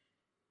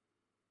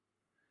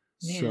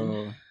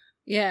 So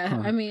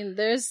I mean,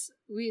 there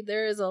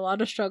is a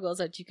lot of struggles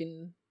that you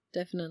can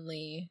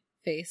definitely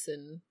face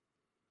in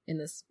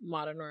this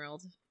modern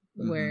world,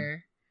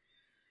 where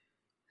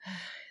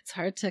it's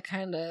hard to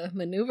kind of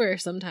maneuver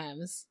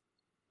sometimes,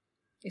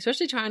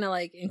 especially trying to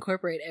like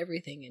incorporate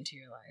everything into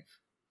your life.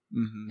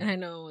 And I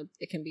know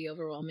it can be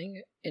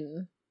overwhelming,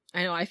 and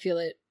I know I feel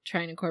it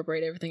try and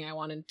incorporate everything I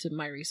wanted to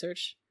my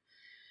research.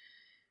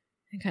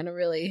 And kind of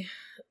really,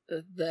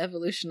 the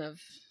evolution of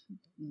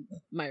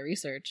my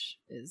research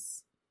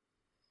is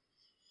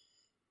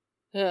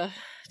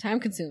time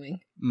consuming.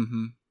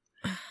 Mm-hmm.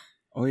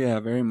 Oh yeah,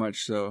 very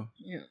much so.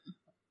 Yeah.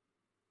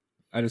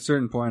 At a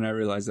certain point, I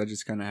realized I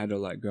just kind of had to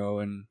let go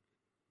and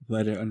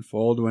let it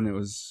unfold when it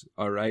was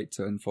all right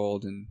to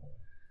unfold. And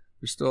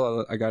there's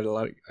still I got a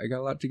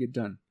lot to get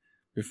done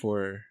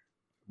before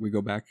we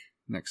go back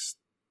next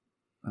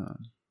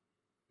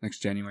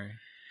January.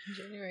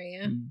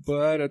 Yeah.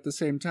 But at the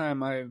same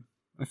time, I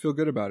feel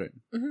good about it.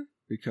 Mm-hmm.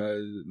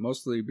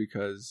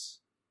 because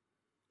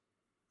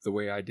the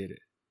way I did it,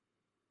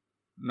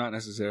 not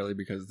necessarily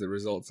because of the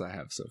results I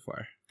have so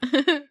far.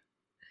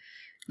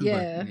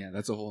 Yeah. But, yeah,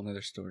 that's a whole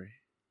nother story.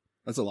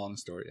 That's a long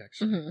story,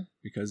 actually, Mm-hmm.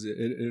 because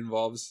it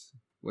involves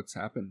what's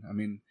happened. I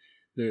mean,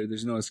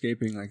 there's no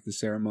escaping like the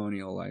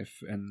ceremonial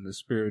life and the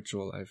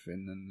spiritual life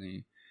and then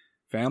the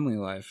family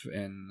life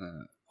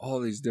and all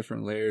these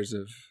different layers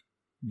of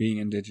being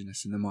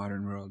indigenous in the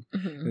modern world.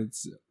 Mm-hmm.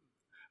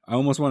 I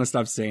almost want to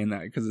stop saying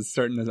that because it's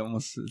starting to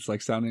it's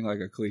like sounding like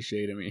a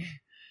cliche to me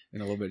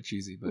and a little bit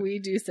cheesy. But We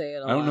do say it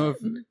a lot. I don't know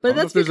if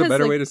that's there's a because,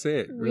 better like, way to say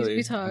it. Really,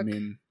 we talk. I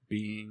mean,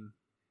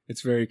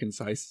 it's very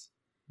concise.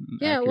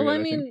 Yeah, accurate, well, I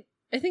mean,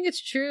 I think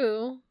it's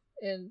true,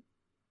 and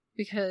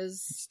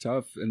because it's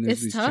tough, and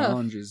there's these tough.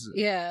 challenges.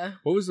 Yeah.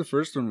 What was the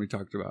first one we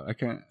talked about? I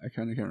kind of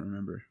can't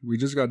remember. We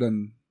just got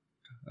done.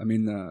 I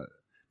mean, the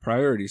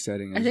priority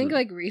setting. I think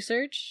like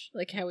research,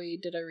 like how we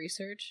did our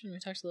research, and we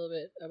talked a little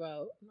bit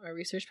about our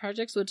research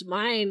projects, which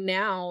mine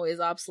now is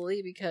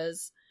obsolete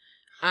because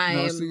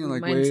I was thinking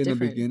like mine's way in different.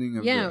 the beginning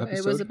of the episode.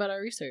 It was about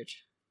our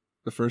research.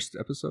 The first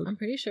episode? I'm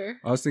pretty sure.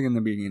 I was thinking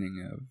the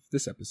beginning of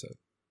this episode.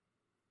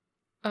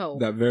 Oh.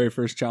 That very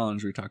first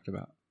challenge we talked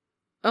about.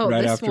 Oh,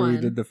 right this after one. we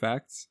did the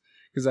facts.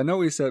 Because I know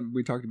we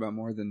talked about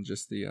more than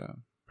just the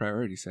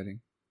priority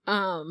setting.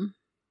 Man.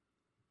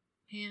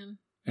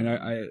 And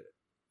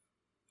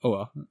oh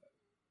well.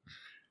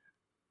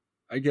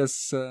 I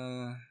guess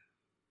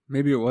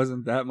maybe it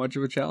wasn't that much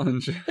of a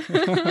challenge.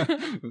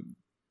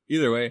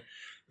 Either way,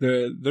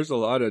 there's a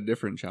lot of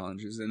different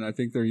challenges, and I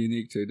think they're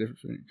unique to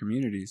different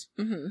communities.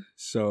 Mm-hmm.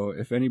 So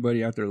if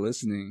anybody out there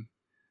listening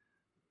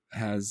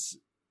has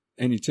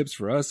any tips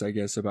for us, I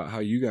guess, about how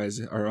you guys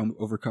are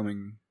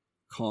overcoming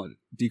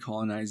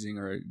decolonizing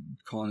or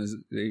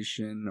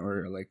colonization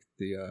or like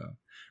the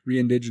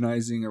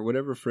re-indigenizing or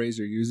whatever phrase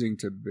you're using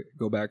to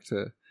go back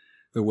to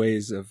the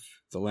ways of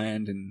the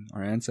land and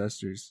our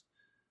ancestors,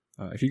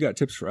 if you got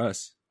tips for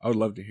us, I would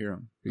love to hear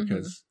them,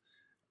 because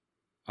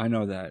I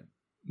know that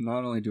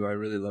not only do I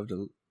really love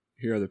to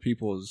hear other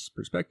people's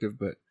perspective,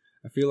 but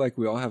I feel like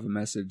we all have a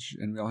message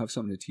and we all have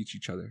something to teach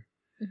each other.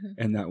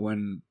 And that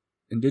when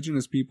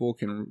indigenous people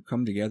can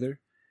come together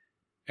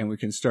and we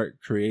can start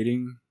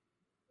creating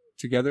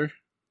together,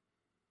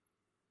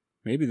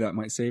 maybe that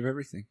might save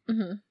everything.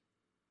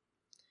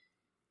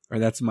 Or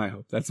that's my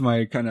hope. That's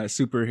my kind of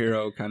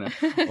superhero kind of.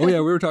 Oh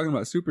yeah, we were talking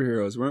about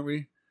superheroes, weren't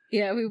we?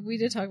 Yeah, we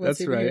did talk about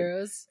That's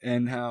superheroes. Right.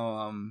 And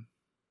how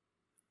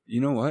you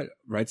know what?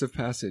 Rites of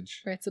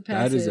passage. Rites of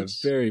passage. That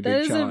is a very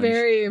big challenge. That is a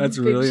very That's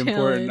big really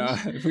challenge.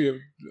 important. We have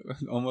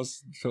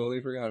almost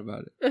totally forgot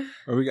about it.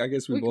 Or I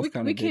guess we both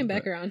kind of we came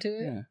back around to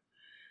it. Yeah.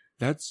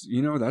 That's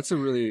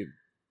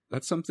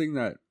that's something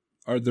that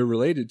they're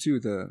related to,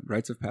 the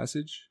rites of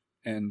passage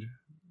and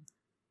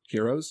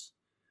heroes.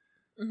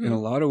 In a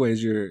lot of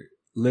ways, you're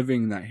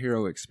living that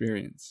hero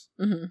experience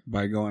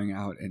by going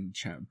out and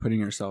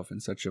putting yourself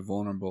in such a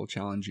vulnerable,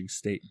 challenging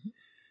state.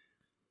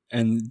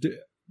 And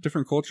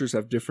different cultures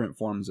have different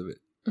forms of it.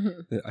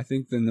 I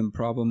think then the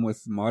problem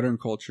with modern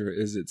culture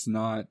is it's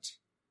not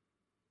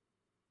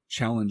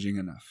challenging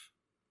enough.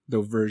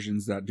 The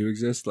versions that do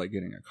exist, like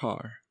getting a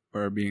car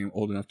or being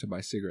old enough to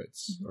buy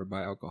cigarettes or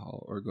buy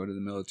alcohol or go to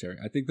the military.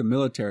 I think the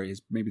military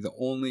is maybe the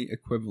only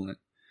equivalent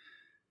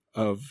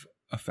of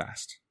a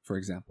fast, for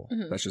example.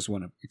 That's just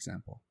one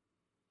example.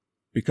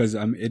 Because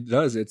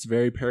it's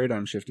very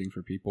paradigm shifting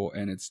for people,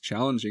 and it's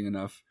challenging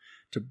enough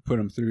to put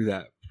them through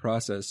that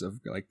process of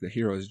like the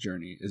hero's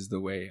journey is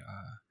the way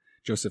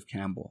Joseph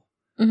Campbell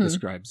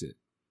describes it.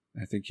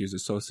 I think he was a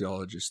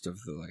sociologist of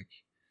the like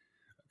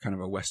kind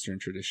of a Western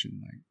tradition,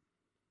 like.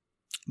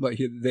 But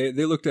he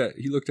looked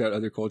at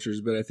other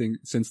cultures, but I think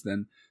since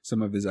then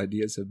some of his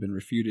ideas have been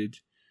refuted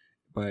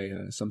by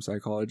some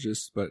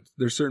psychologists. But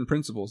there's certain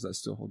principles that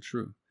still hold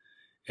true.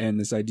 And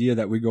this idea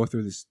that we go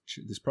through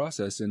this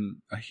process, and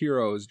a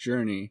hero's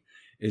journey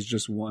is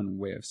just one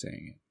way of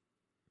saying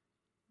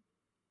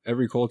it.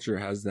 Every culture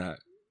has that.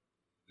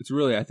 It's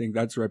really, I think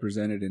that's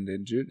represented in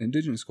the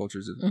indigenous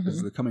cultures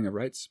as the coming of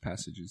rites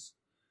passages,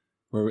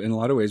 where in a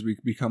lot of ways we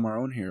become our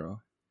own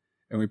hero,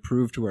 and we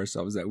prove to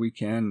ourselves that we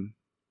can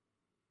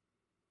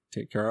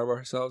take care of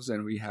ourselves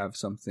and we have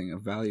something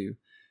of value.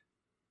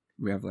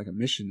 We have like a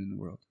mission in the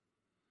world.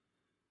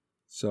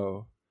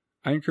 So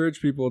I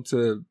encourage people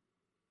to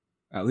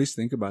at least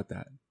think about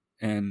that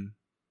and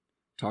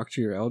talk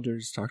to your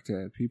elders, talk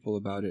to people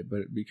about it,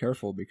 but be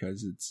careful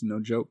because it's no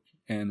joke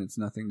and it's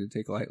nothing to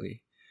take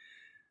lightly.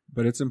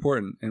 but it's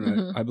important, and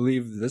Mhm. I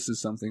believe this is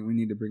something we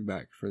need to bring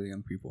back for the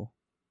young people.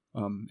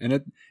 And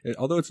it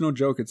although it's no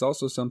joke, it's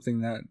also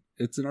something that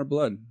it's in our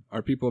blood.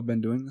 Our people have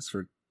been doing this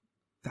for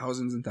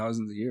thousands and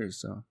thousands of years,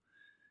 so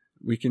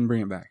we can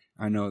bring it back.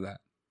 I know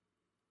that.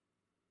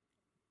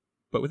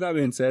 But with that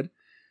being said,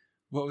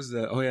 what was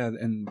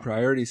and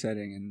priority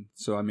setting. And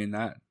so, I mean,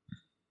 that,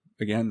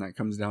 again, that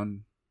comes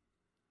down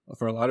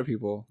for a lot of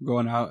people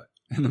going out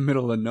in the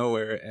middle of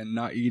nowhere and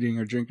not eating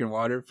or drinking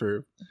water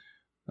for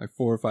like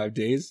 4 or 5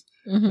 days.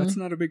 Mhm. That's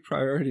not a big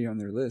priority on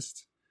their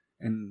list.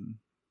 And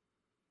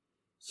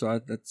so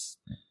that's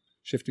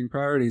shifting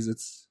priorities.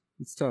 It's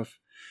tough.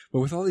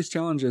 But with all these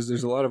challenges,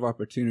 there's a lot of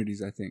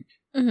opportunities, I think.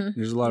 Mhm.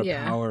 There's a lot of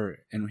Yeah. power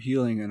and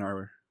healing in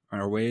our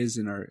ways,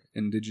 in our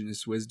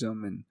indigenous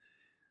wisdom and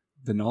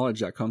the knowledge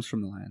that comes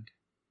from the land.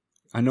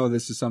 I know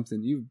this is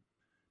something you've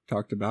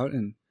talked about,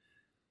 and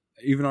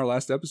even our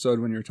last episode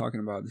when you were talking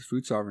about the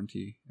food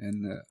sovereignty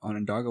and the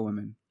Onondaga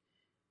women,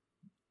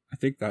 I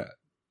think that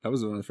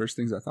was one of the first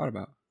things I thought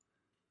about.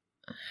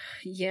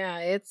 Yeah,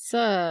 it's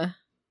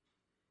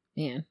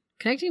man,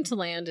 connecting to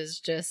land is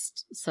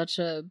just such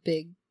a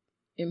big,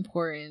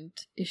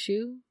 important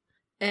issue.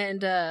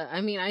 And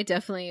I mean, I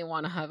definitely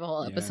want to have a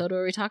whole episode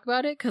where we talk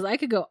about it, because I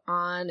could go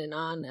on and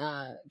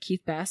on.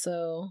 Keith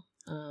Basso,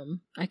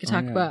 I could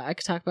talk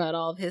about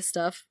all of his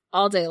stuff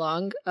all day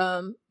long.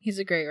 He's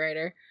a great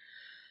writer.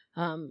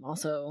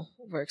 Also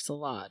works a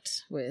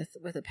lot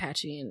with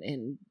Apache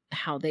and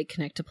how they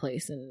connect to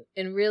place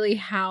and really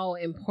how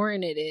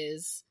important it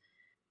is.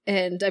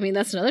 And I mean,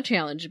 that's another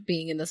challenge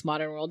being in this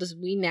modern world, is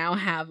we now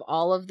have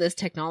all of this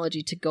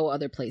technology to go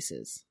other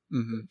places,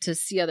 Mm-hmm. to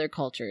see other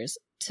cultures,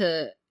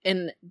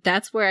 and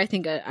that's where I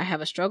think I have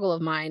a struggle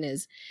of mine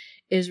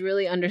is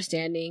really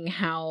understanding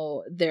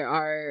how there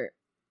are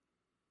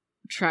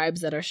tribes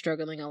that are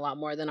struggling a lot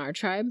more than our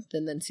tribe,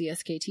 than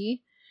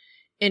CSKT,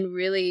 and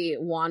really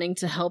wanting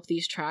to help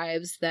these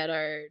tribes that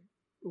are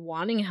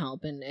wanting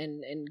help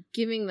and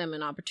giving them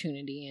an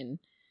opportunity.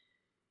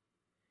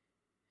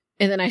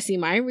 And then I see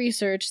my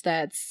research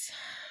that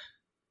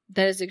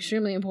is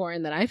extremely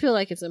important, that I feel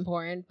like it's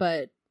important,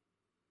 but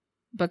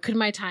could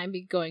my time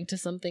be going to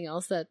something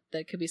else that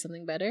could be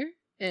something better?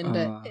 And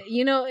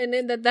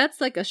and that's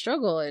like a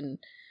struggle, and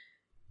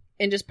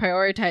just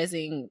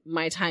prioritizing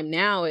my time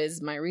now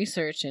is my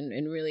research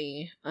and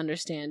really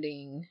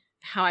understanding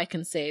how I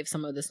can save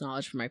some of this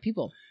knowledge for my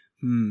people.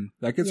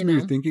 That gets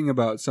me thinking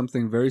about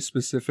something very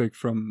specific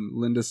from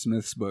Linda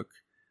Smith's book,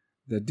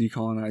 The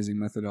Decolonizing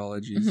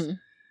Methodologies, Mm-hmm.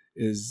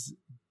 is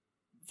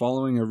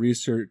following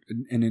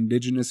an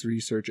indigenous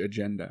research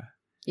agenda.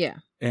 Yeah.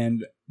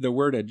 And the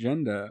word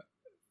agenda,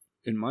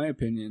 in my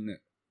opinion,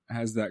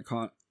 has that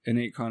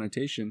innate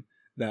connotation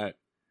that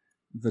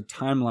the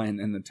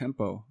timeline and the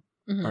tempo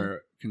Mm-hmm.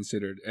 are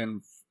considered.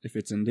 And if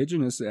it's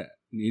indigenous, it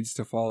needs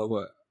to follow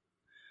what,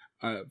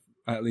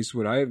 at least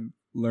what I've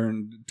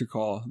learned to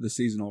call the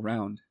seasonal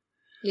round.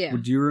 Yeah.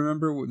 Do you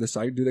remember what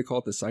do they call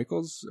it the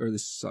cycles or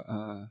this?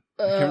 I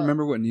can't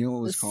remember what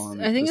Neil was calling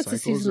it. I think the it's the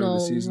cycles seasonal or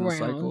the seasonal round.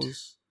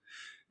 cycles.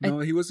 No,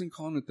 he wasn't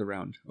calling it the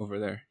round over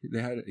there. He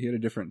had a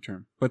different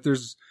term. But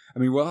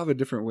we'll have a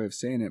different way of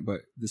saying it,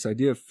 but this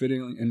idea of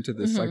fitting into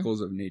the Mm-hmm. cycles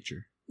of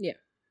nature. Yeah.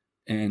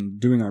 And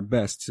doing our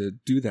best to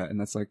do that. And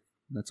that's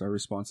our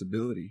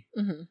responsibility.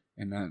 Mm-hmm.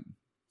 And that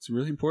it's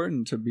really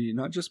important to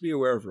not just be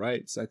aware of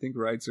rights. I think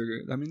rights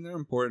they're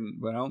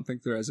important, but I don't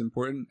think they're as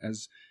important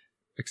as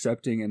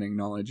accepting and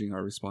acknowledging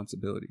our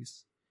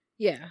responsibilities.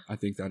 Yeah. I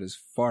think that is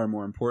far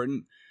more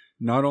important,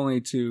 not only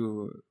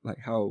to like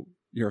how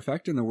you're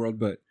affecting the world,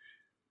 but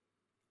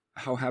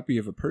how happy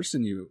of a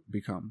person you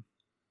become,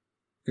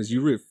 because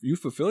you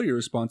fulfill your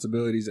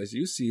responsibilities as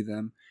you see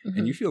them, Mm-hmm.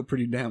 and you feel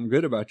pretty damn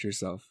good about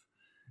yourself.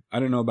 I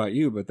don't know about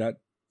you, but that's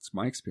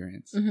my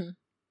experience. Mm-hmm.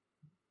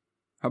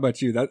 How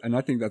about you? And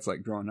I think that's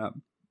like growing up.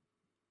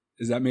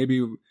 Is that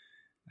maybe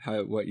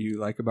what you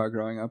like about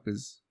growing up,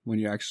 is when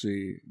you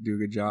actually do a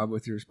good job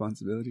with your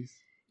responsibilities?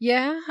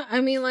 Yeah, I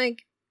mean,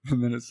 like,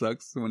 and then it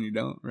sucks when you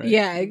don't, right?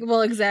 Yeah,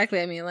 well, exactly.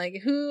 I mean,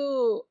 like,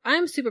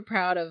 I'm super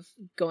proud of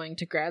going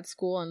to grad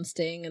school and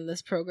staying in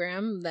this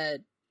program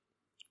that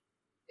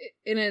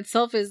in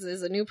itself is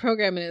a new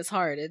program, and it's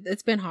hard.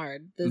 It's been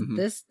hard. Mm-hmm.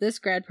 This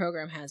grad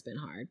program has been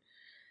hard.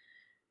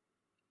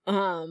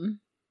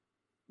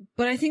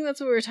 But I think that's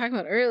what we were talking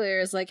about earlier,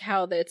 is like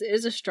how it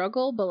is a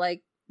struggle, but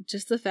like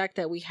just the fact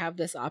that we have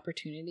this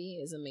opportunity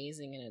is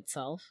amazing in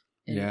itself.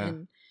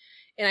 And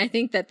I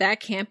think that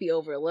can't be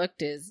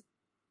overlooked, is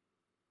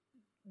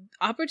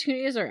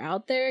opportunities are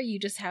out there. You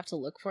just have to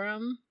look for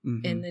them,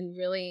 Mm-hmm. and then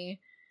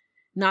really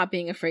not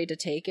being afraid to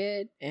take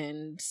it.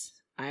 And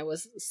I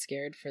was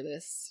scared for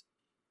this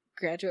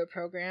graduate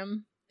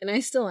program, and I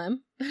still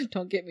am.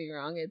 Don't get me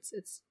wrong.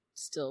 It's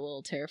still a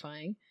little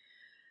terrifying.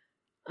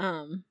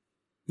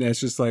 Yeah, it's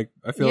just like,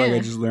 I feel like I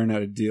just learned how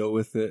to deal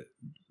with it,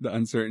 the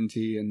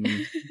uncertainty, and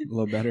a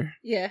little better.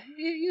 Yeah,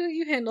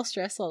 you handle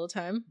stress all the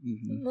time,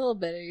 Mm-hmm. a little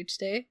better each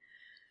day.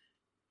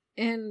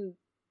 And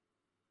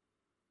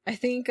I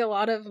think a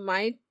lot of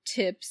my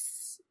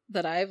tips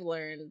that I've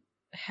learned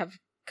have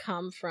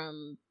come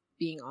from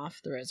being off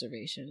the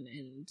reservation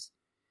and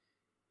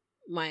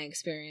my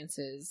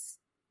experiences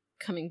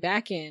coming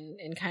back in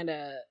and kind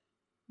of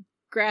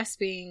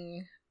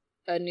grasping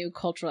a new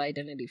cultural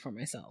identity for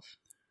myself.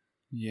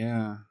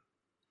 Yeah.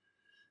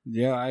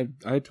 Yeah,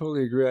 I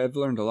totally agree. I've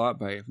learned a lot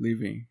by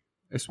leaving,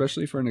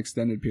 especially for an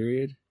extended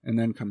period and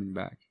then coming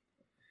back.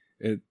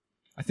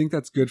 I think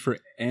that's good for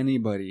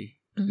anybody.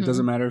 It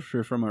doesn't matter if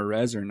you're from a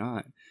res or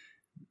not,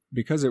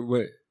 because it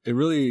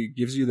really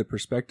gives you the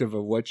perspective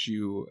of what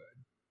you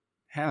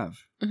have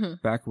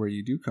back where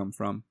you do come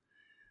from,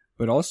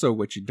 but also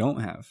what you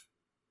don't have.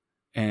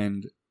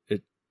 And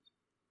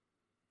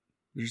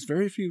there's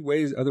very few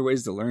other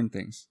ways to learn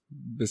things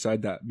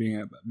beside that, be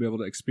able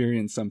to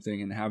experience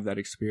something and have that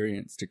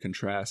experience to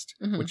contrast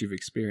what you've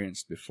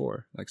experienced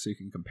before, like, so you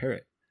can compare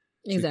it.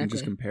 So you can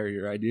just compare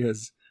your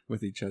ideas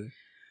with each other.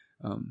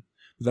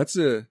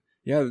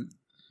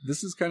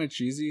 This is kind of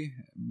cheesy,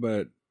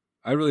 but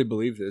I really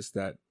believe this,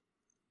 that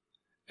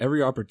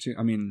every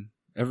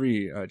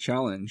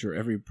challenge or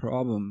every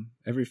problem,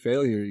 every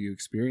failure you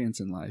experience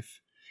in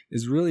life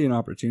is really an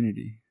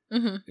opportunity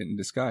in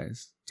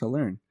disguise to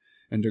learn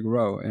and to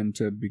grow and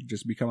to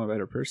just become a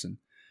better person.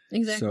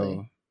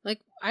 Exactly. So,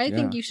 I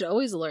think you should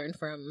always learn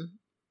from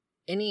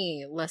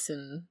any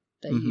lesson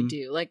that you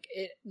do,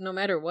 no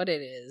matter what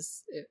it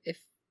is. If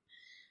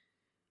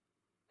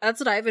that's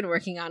what I've been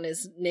working on,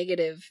 is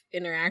negative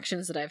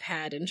interactions that I've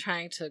had and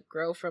trying to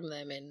grow from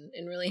them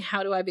and really,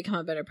 how do I become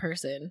a better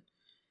person?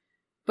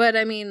 But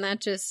I mean,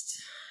 that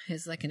just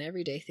is like an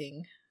everyday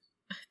thing.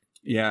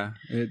 Yeah.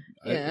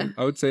 I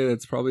would say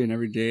that's probably an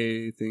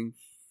everyday thing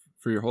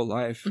for your whole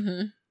life.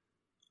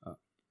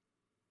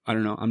 I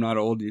don't know. I'm not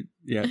old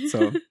yet,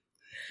 so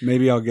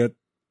maybe I'll get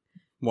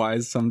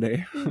wise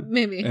someday.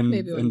 Maybe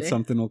one day.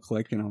 Something will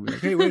click and I'll be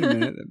like, hey, wait a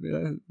minute.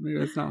 Maybe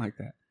it's not like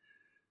that.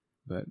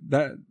 But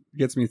that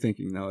gets me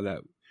thinking, though,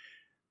 that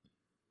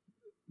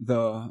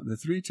the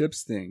 3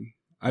 tips thing,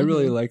 I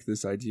really like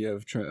this idea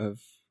of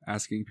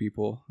asking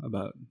people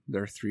about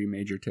their 3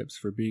 major tips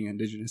for being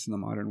Indigenous in the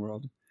modern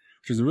world,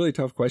 which is a really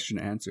tough question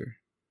to answer.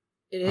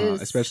 It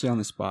is. Especially on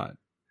the spot.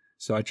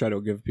 So I try to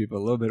give people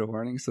a little bit of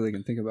warning so they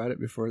can think about it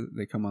before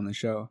they come on the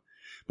show.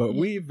 But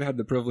we've had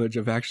the privilege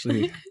of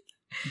actually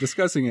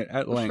discussing it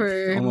at length,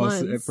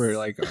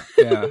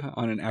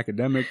 on an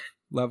academic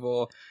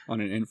level,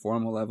 on an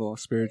informal level,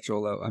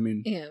 spiritual level. I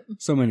mean,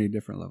 so many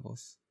different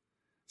levels.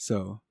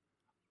 So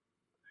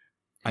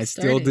I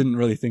still didn't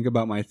really think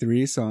about my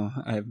 3, so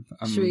I'm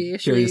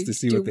curious to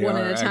see what they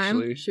are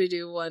actually. Should we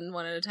do one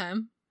at a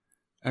time?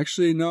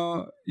 Actually,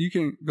 no. You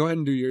can go ahead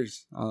and do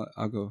yours.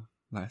 I'll go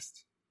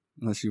last,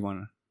 unless you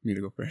want me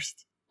to go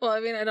first. Well, I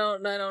mean, I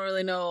don't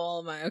really know all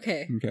of my.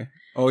 Okay.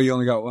 Oh, you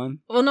only got one?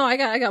 Well, no, I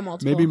got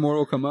multiple. Maybe more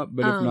will come up,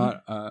 but if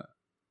not,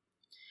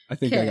 I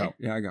think I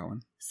got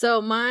one.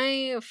 So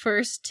my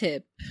first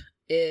tip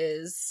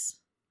is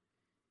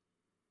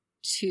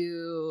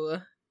to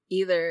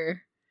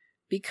either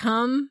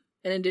become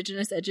an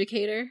Indigenous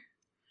educator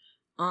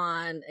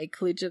on a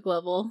collegiate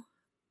level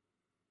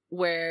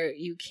where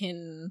you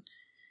can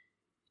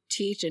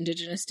teach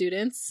Indigenous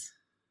students,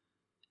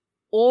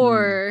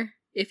 or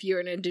if you're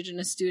an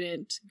Indigenous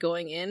student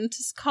going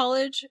into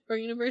college or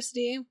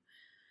university,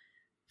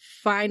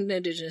 find an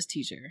Indigenous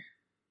teacher.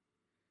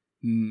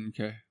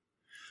 Okay.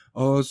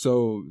 Oh,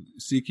 so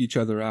seek each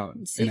other out.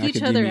 Seek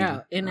each other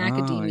out in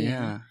academia.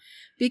 Yeah.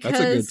 Because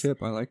that's a good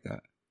tip. I like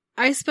that.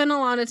 I spent a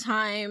lot of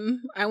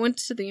time. I went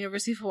to the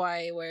University of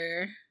Hawaii,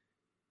 where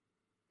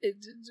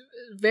it's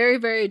very,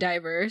 very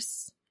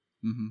diverse,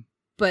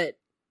 but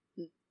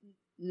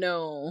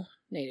no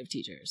native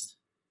teachers.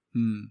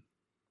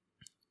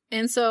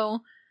 And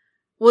so,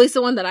 well, at least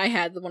the one that I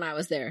had when I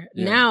was there.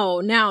 Yeah.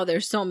 Now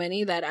there's so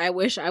many that I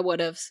wish I would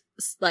have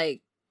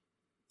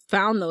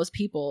found those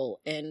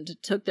people and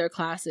took their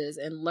classes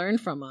and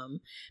learned from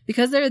them,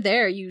 because they're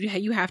there.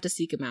 You have to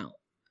seek them out.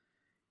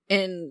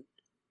 And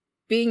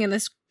being in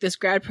this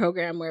grad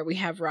program where we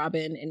have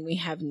Robin and we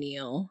have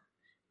Neil,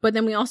 but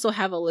then we also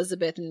have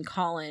Elizabeth and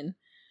Colin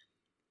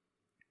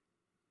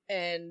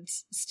and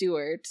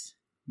Stuart,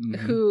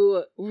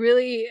 who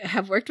really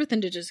have worked with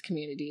Indigenous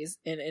communities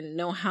and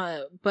know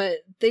how, but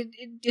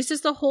it's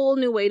just a whole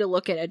new way to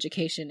look at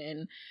education.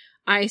 And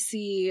I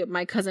see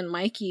my cousin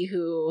Mikey,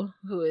 who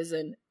is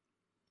a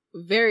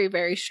very,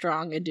 very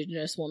strong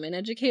Indigenous woman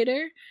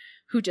educator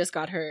who just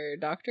got her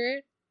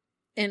doctorate.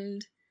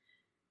 And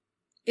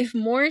if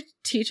more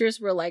teachers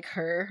were like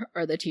her,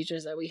 or the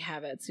teachers that we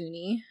have at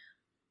SUNY,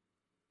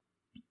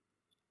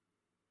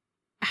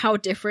 how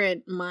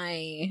different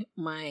my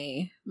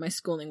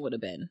schooling would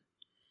have been.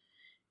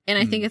 And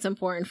I think it's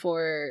important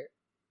for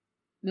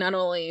not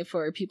only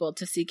for people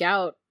to seek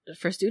out,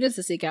 for students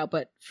to seek out,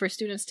 but for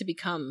students to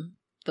become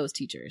those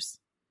teachers.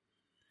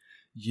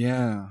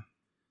 Yeah.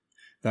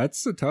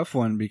 That's a tough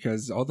one,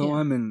 because although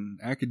I'm in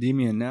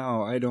academia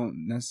now, I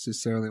don't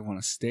necessarily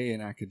want to stay in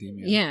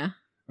academia. Yeah.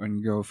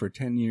 And go for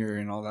tenure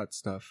and all that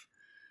stuff.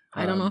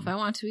 I don't know if I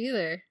want to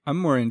either. I'm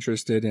more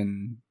interested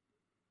in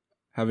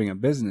having a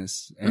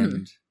business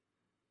and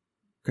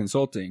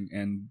consulting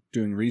and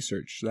doing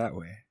research that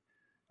way.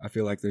 I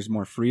feel like there's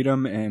more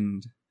freedom,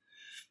 and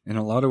in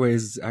a lot of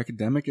ways,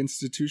 academic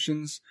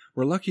institutions,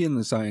 we're lucky in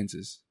the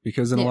sciences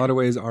because in a lot of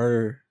ways,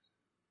 our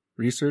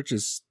research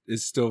is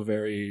still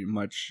very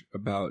much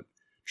about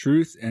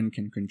truth and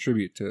can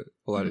contribute to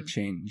a lot of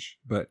change.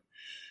 But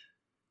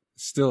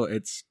still,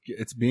 it's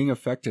being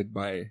affected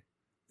by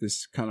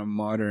this kind of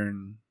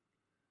modern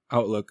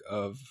outlook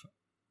of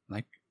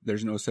like,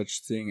 there's no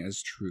such thing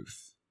as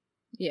truth.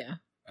 Yeah.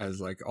 As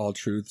like all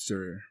truths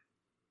are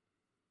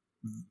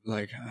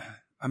like,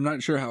 I'm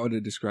not sure how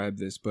to describe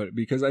this, but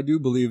because I do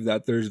believe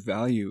that there's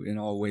value in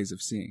all ways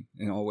of seeing,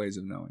 in all ways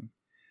of knowing.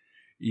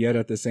 Yet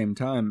at the same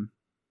time,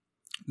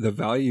 the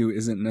value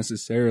isn't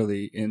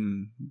necessarily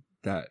in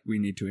that we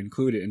need to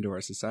include it into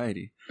our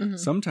society. Mm-hmm.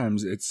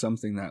 Sometimes it's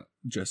something that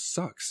just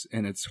sucks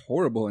and it's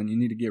horrible and you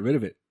need to get rid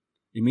of it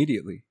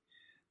immediately.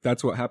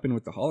 That's what happened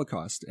with the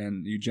Holocaust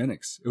and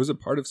eugenics. It was a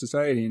part of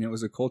society and it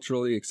was a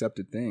culturally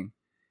accepted thing.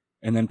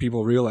 And then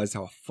people realized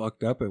how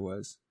fucked up it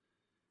was.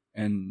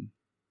 And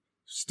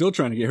still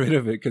trying to get rid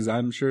of it, because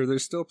I'm sure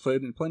there's still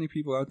plenty of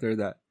people out there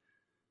that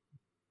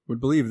would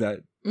believe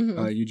that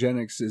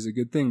eugenics is a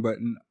good thing, but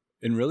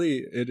and really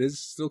it is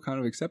still kind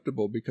of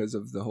acceptable because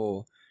of the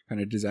whole kind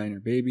of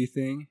designer baby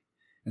thing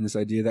and this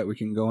idea that we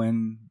can go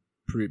in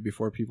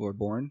before people are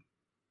born,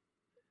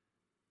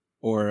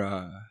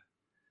 or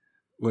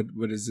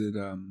what is it,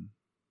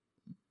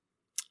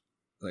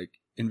 like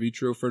in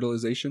vitro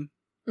fertilization,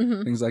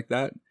 things like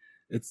that.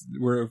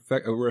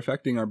 We're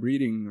affecting our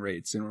breeding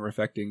rates, and we're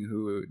affecting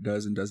who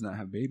does and does not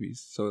have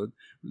babies. So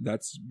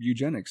that's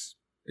eugenics,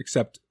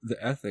 except the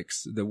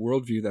ethics, the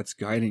worldview that's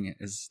guiding it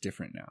is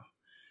different now.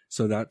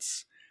 So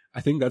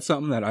I think that's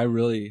something that I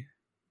really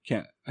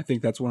can't. I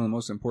think that's one of the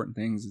most important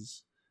things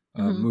is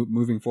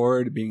moving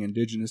forward, being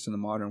indigenous in the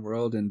modern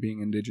world and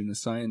being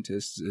indigenous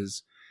scientists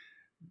is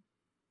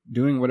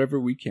doing whatever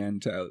we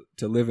can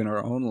to live in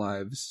our own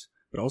lives,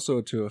 but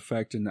also to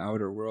affect in the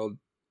outer world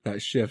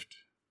that shift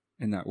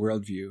in that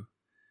worldview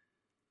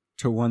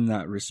to one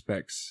that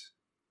respects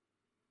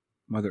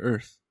Mother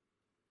Earth,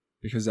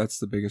 because that's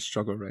the biggest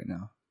struggle right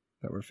now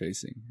that we're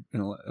facing. In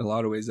a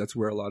lot of ways, that's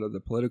where a lot of the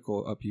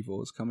political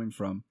upheaval is coming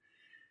from,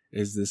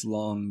 is this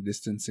long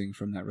distancing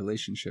from that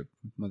relationship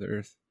with Mother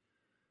Earth.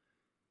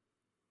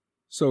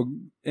 So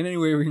in any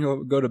way we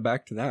can go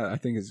back to that, I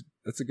think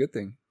that's a good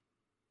thing.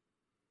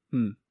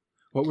 So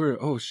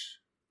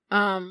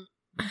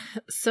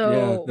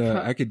yeah,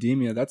 the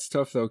academia, that's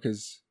tough though,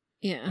 because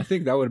yeah, I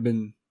think that would have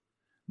been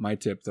my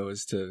tip though,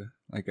 is to,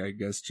 like, I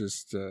guess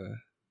just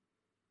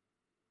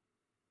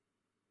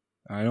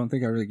I don't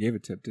think I really gave a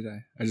tip, did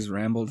I? I just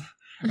rambled.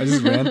 I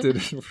just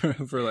ranted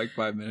for like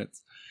 5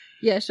 minutes.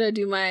 Yeah, should I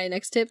do my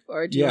next tip,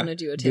 or do you want to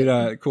do a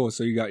tip? Cool,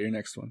 so you got your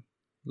next one.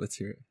 Let's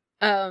hear it.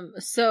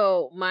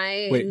 So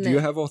my... Wait, do you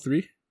have all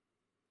three?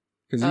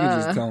 Because you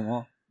can just tell them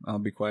all. I'll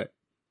be quiet.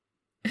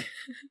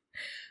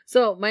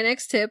 So my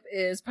next tip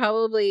is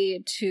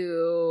probably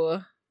to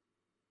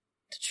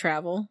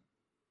travel.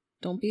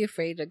 Don't be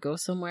afraid to go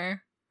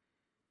somewhere.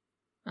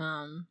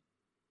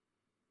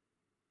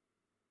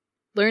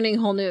 Learning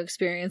whole new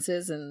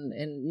experiences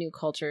and new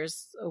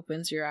cultures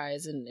opens your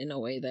eyes in a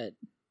way that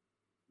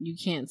you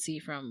can't see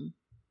from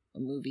a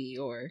movie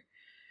or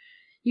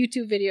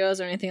YouTube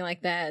videos or anything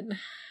like that.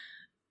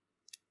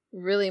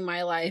 Really,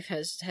 my life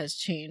has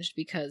changed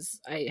because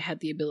I had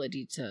the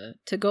ability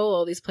to go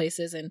all these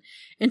places and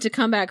to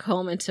come back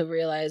home and to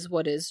realize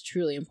what is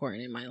truly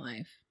important in my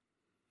life.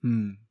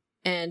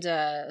 And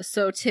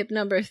so tip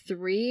number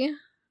 3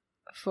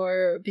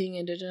 for being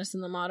indigenous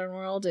in the modern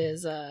world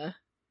is,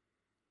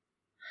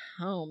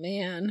 oh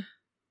man,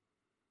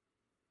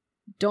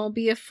 don't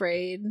be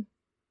afraid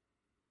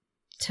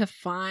to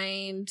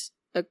find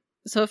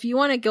so if you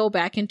want to go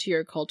back into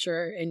your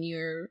culture and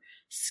you're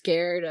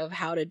scared of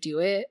how to do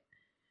it,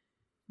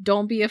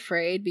 don't be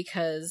afraid,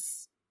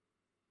 because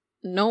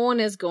no one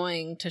is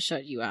going to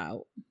shut you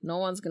out. No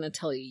one's going to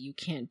tell you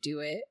can't do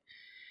it.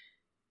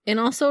 And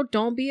also,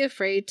 don't be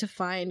afraid to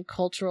find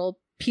cultural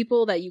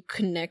people that you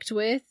connect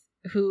with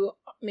who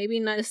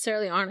maybe not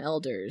necessarily aren't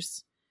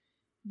elders.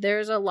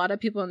 There's a lot of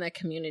people in that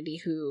community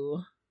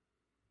who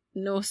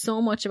know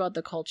so much about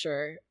the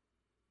culture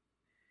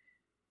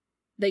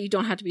that you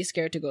don't have to be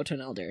scared to go to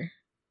an elder.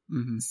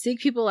 Seek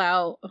people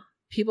out.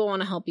 People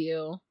want to help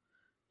you,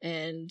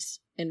 and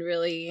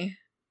really,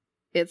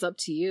 it's up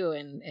to you.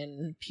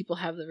 And people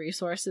have the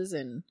resources,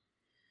 and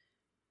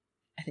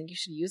I think you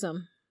should use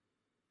them.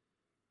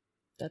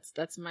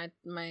 That's my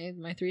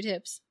 3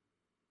 tips.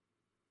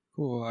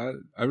 Cool.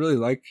 I really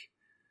like.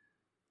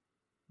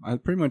 I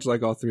pretty much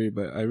like all 3,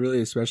 but I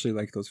really especially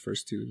like those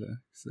first 2,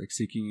 like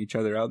seeking each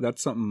other out.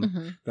 That's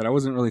something that I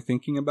wasn't really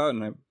thinking about,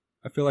 and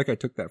I feel like I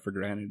took that for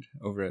granted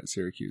over at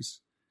Syracuse,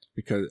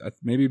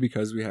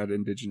 because we had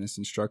indigenous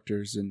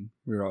instructors and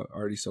we were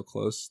already so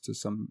close to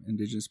some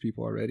indigenous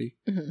people already.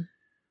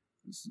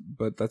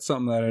 But that's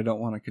something that I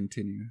don't want to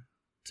continue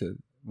to.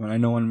 When I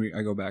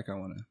go back, I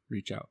want to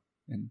reach out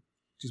and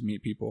just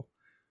meet people,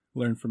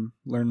 learn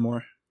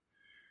more.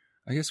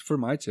 I guess for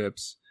my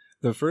tips,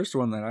 the first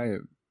one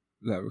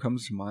that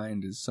comes to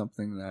mind is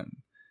something that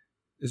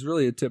is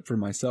really a tip for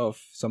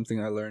myself, something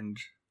I learned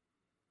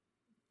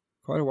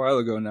quite a while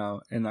ago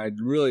now, and I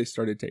really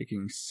started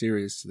taking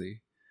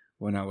seriously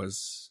when I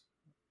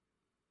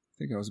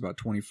think I was about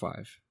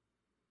 25.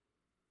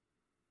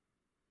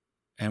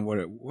 And what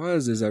it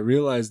was is I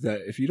realized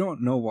that if you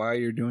don't know why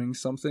you're doing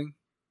something,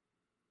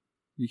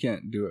 you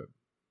can't do it.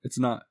 It's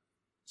not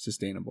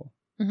sustainable.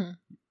 Mm-hmm.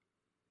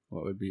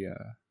 What would be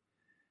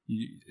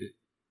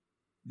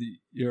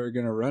you're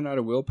going to run out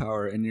of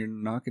willpower, and you're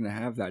not going to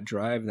have that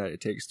drive that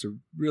it takes to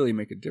really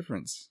make a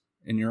difference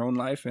in your own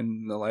life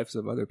and the lives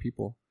of other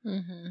people.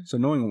 Mm-hmm. So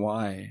knowing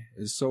why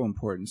is so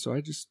important. So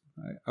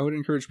I would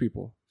encourage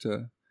people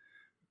to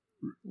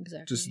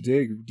just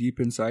dig deep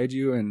inside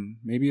you, and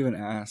maybe even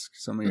ask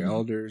some of your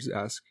elders,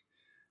 ask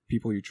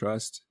people you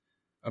trust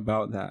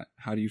about that.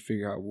 How do you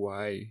figure out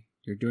why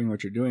you're doing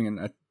what you're doing? And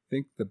I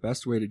think the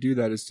best way to do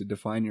that is to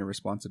define your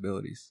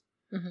responsibilities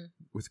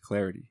with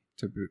clarity,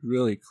 to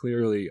really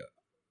clearly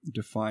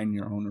define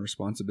your own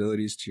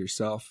responsibilities to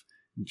yourself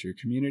and to your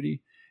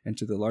community and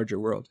to the larger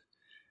world,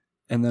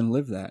 and then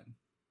live that.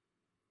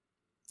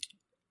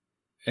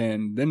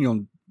 And then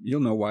you'll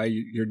know why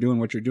you're doing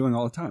what you're doing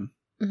all the time.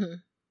 Mm-hmm.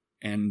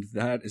 And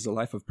that is a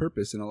life of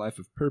purpose. And a life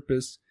of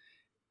purpose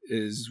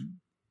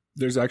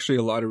there's actually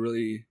a lot of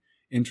really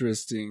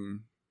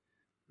interesting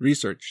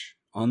research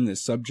on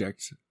this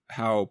subject,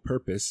 how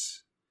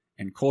purpose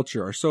and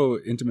culture are so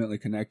intimately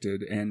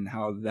connected, and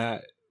how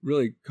that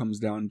really comes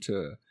down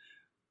to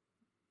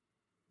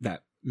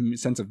that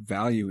sense of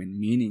value and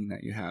meaning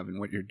that you have in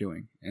what you're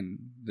doing and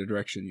the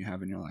direction you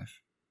have in your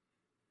life.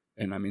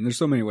 And I mean, there's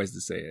so many ways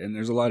to say it, and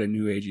there's a lot of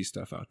new agey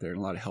stuff out there and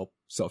a lot of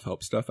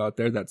self-help stuff out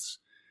there. You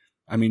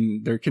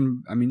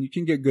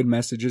can get good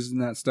messages in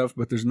that stuff,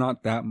 but there's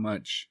not that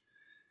much.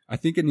 I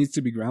think it needs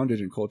to be grounded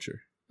in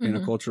culture,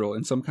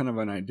 in some kind of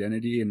an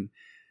identity, and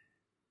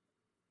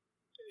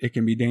it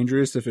can be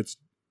dangerous if it's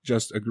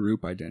just a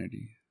group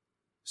identity.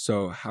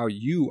 So how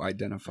you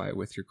identify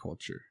with your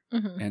culture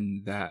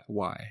and that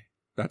why,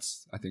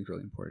 that's, I think,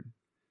 really important.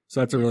 So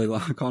that's a really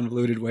long,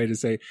 convoluted way to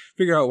say,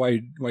 figure out why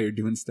you're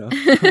doing stuff.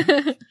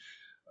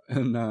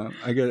 And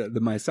I get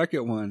my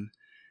second one.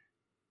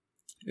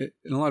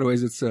 In a lot of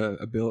ways, it's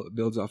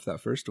builds off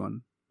that first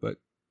one. But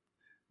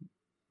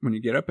when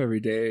you get up every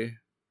day,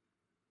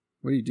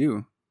 what do you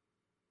do?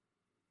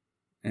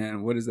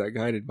 And what is that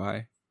guided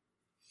by?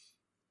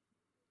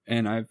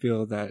 And I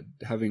feel that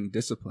having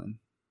discipline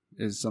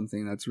is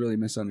something that's really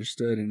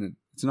misunderstood. And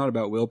it's not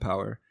about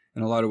willpower.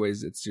 In a lot of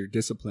ways, it's your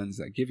disciplines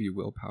that give you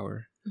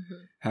willpower.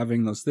 Mm-hmm.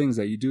 Having those things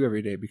that you do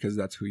every day because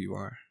that's who you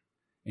are.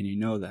 And you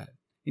know that.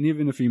 And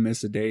even if you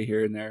miss a day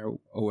here and there,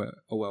 oh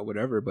well,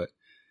 whatever. But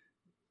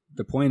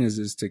the point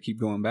is to keep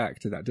going back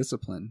to that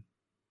discipline.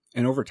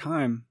 And over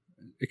time,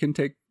 it can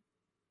take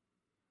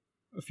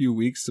a few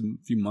weeks, a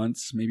few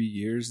months, maybe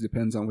years,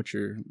 depends on what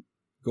your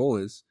goal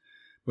is.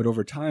 But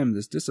over time,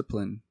 this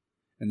discipline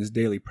and this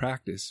daily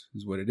practice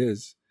is what it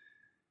is,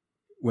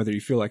 whether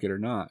you feel like it or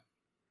not,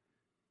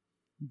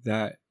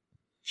 that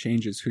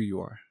changes who you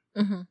are.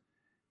 Mm-hmm.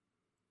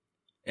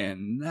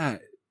 And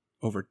that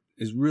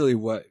is really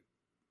what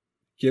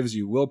gives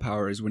you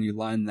willpower, is when you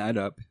line that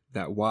up,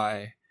 that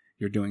why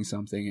you're doing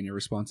something and your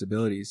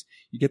responsibilities,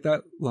 you get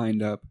that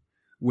lined up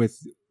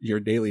with your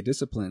daily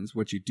disciplines,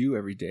 what you do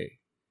every day,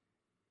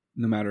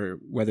 no matter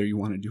whether you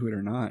want to do it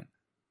or not.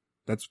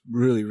 That's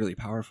really, really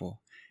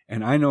powerful.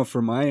 And I know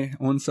for my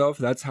own self,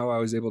 that's how I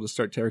was able to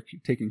start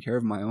taking care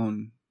of my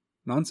own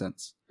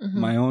nonsense,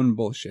 my own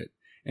bullshit,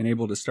 and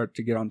able to start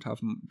to get on top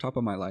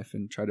of my life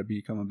and try to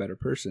become a better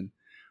person.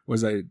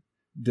 Was I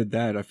did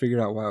that. I figured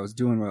out why I was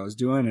doing what I was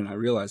doing, and I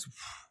realized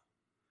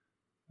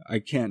I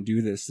can't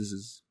do this.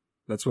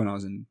 That's when I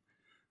was in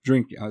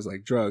drinking. I was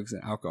like drugs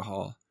and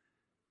alcohol,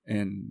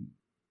 and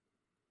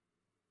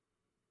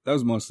that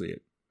was mostly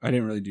it. I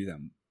didn't really do that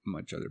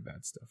much other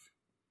bad stuff.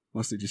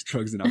 Mostly just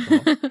drugs and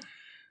alcohol.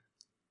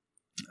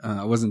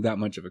 I wasn't that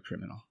much of a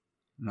criminal.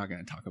 I'm not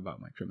going to talk about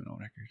my criminal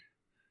record,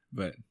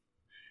 but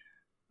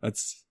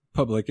that's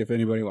public if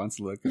anybody wants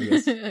to look, I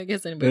guess. I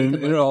guess anybody can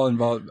look. It all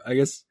involved, I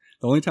guess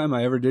the only time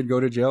I ever did go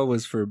to jail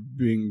was for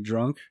being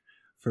drunk,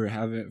 I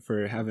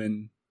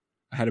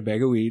had a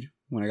bag of weed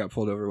when I got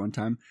pulled over one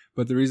time.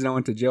 But the reason I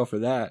went to jail for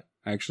that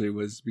actually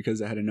was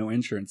because I had a no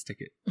insurance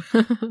ticket.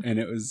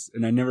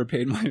 and I never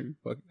paid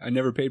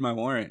my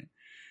warrant.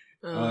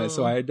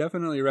 So I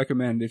definitely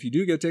recommend, if you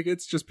do get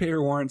tickets, just pay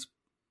your warrants.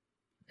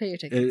 Pay your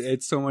tickets.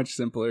 It's so much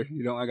simpler.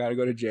 I got to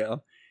go to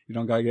jail. You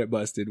don't got to get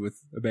busted with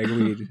a bag of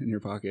weed in your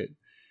pocket.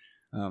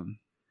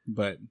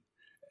 But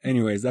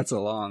anyways, that was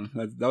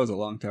a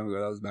long time ago.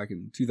 That was back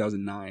in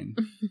 2009.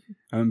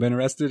 I haven't been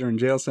arrested or in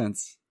jail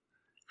since.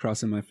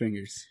 Crossing my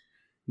fingers.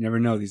 You never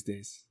know these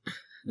days.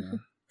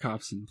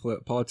 Cops and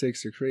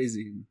politics are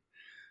crazy. And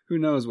who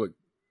knows what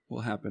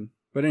will happen.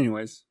 But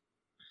anyways.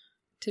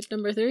 Tip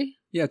number 3?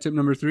 Yeah, tip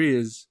number 3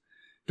 is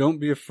don't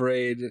be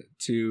afraid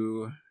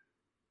to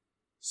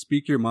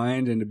speak your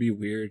mind and to be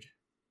weird.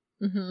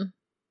 Mm-hmm.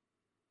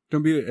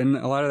 And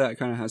a lot of that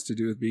kind of has to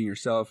do with being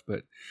yourself,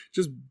 but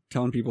just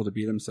telling people to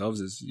be themselves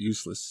is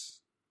useless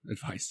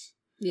advice.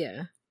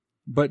 Yeah.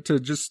 But to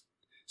just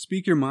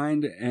speak your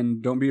mind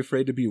and don't be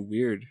afraid to be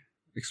weird.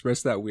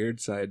 Express that weird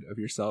side of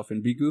yourself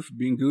and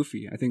being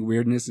goofy. I think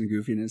weirdness and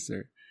goofiness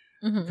are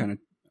kind of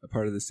a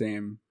part of the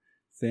same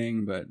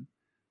thing, but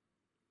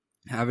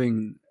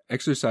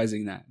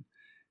exercising that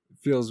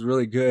feels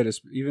really good,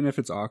 even if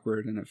it's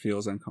awkward and it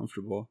feels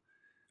uncomfortable.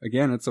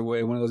 Again, it's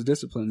one of those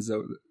disciplines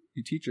that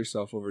you teach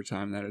yourself over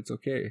time, that it's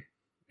okay.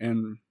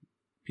 And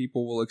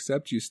people will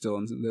accept you still,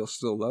 and they'll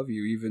still love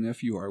you, even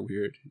if you are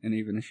weird and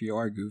even if you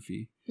are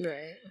goofy.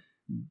 Right.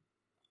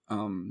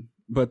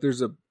 But there's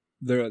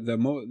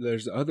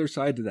the other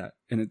side to that,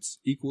 and it's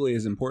equally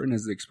as important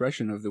as the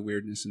expression of the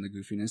weirdness and the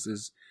goofiness,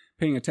 is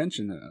paying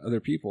attention to other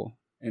people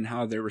and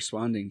how they're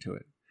responding to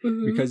it.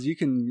 Because you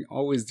can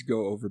always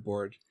go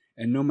overboard,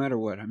 and no matter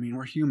what, I mean,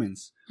 we're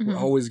humans. We're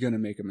always going to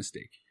make a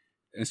mistake,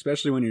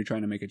 especially when you're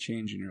trying to make a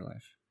change in your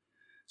life.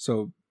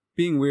 So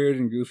being weird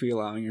and goofy,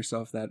 allowing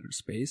yourself that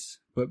space,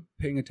 but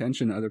paying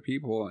attention to other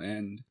people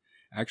and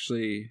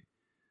actually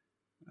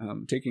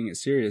taking it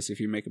serious if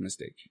you make a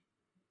mistake,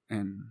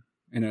 and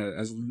in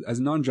as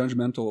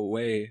non-judgmental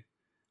way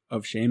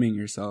of shaming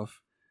yourself,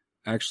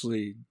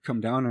 actually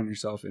come down on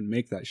yourself and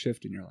make that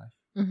shift in your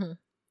life.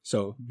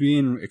 So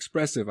being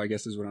expressive, I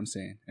guess, is what I'm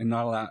saying, and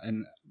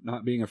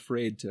not being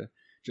afraid to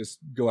just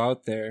go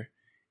out there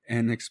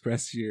and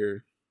express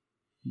your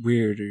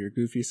weird or your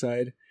goofy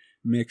side,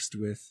 mixed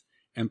with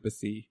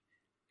empathy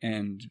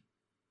and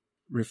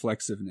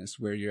reflexiveness,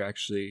 where you're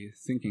actually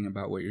thinking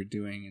about what you're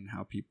doing and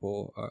how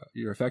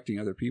you're affecting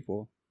other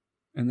people,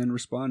 and then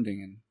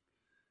responding and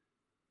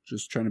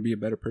just trying to be a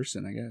better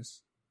person, I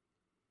guess.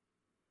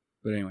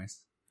 But anyways,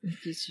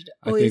 you should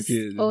always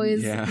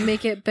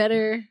make it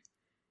better.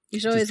 You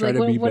should always, like,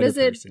 what is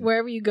it? Person.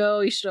 Wherever you go,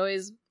 you should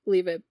always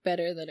leave it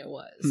better than it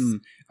was.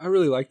 I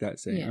really like that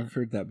saying. Yeah. I've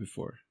heard that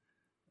before.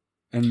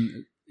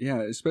 And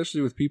yeah,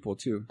 especially with people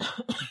too.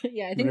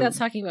 Yeah, I think that's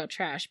talking about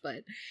trash,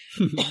 but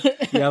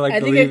yeah,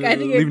 like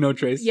leave no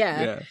trace.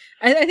 Yeah.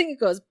 I think it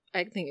goes.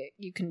 I think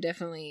you can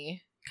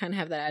definitely kind of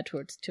have that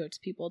attitude towards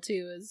people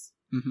too. Is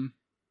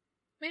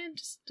man,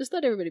 just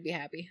let everybody be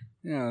happy.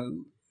 Yeah,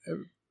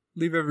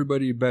 leave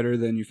everybody better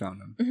than you found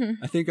them.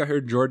 I think I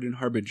heard Jordan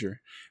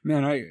Harbinger.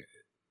 Man,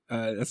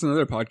 that's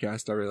another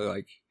podcast I really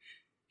like.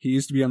 He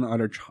used to be on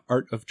the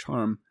Art of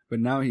Charm, but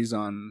now he's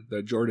on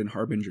the Jordan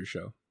Harbinger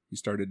show. He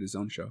started his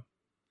own show.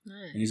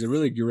 Nice. And he's a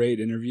really great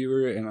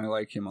interviewer, and I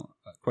like him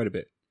quite a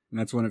bit. And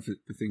that's one of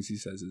the things he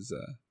says is,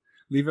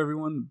 leave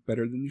everyone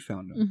better than you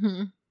found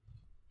them.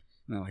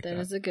 And I like that.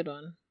 That is a good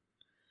one.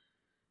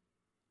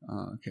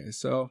 Okay,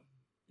 so,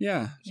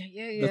 yeah.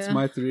 Yeah. That's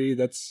my three.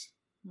 That's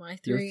my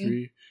three. Your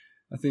three.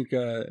 I think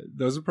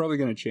those are probably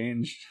going to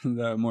change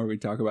the more we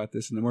talk about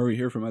this and the more we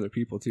hear from other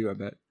people too. I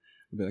bet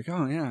we'll be like,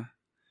 oh yeah,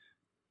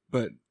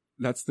 but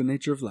that's the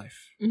nature of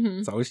life.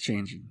 It's always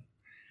changing.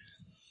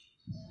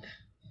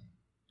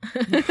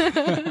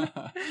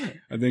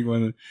 I think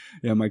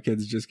my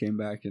kids just came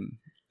back, and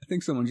I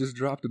think someone just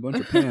dropped a bunch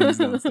of pans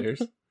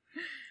downstairs.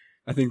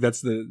 I think that's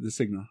the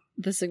signal.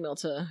 The signal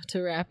to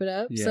wrap it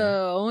up. Yeah.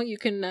 So you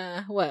can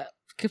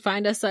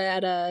find us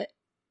at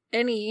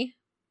any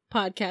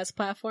podcast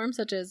platform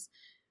such as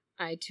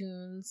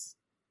iTunes,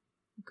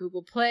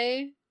 Google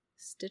Play,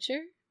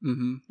 Stitcher.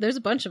 There's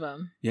a bunch of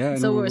them. Yeah,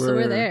 so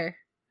we're there.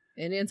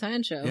 Indian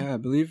Science Show. Yeah, I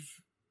believe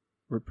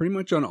we're pretty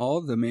much on all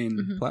of the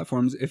main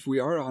platforms. If we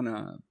are on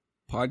a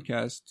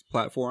podcast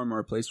platform or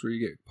a place where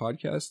you get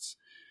podcasts,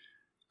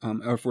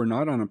 or if we're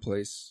not on a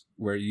place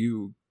where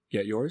you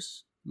get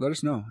yours, let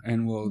us know,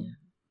 and we'll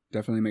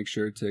definitely make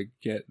sure to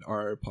get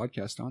our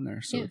podcast on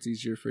there so it's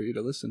easier for you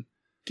to listen.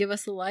 Give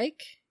us a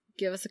like.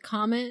 Give us a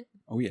comment.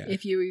 Oh, yeah.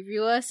 If you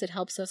review us, it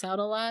helps us out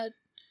a lot.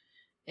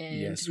 And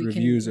yes,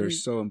 reviews are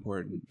so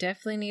important.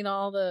 Definitely need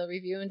all the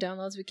review and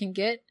downloads we can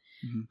get.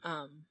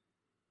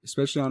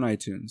 Especially on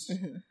iTunes.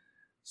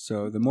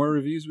 So the more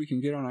reviews we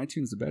can get on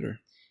iTunes, the better.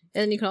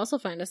 And you can also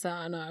find us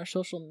on our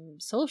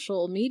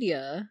social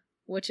media,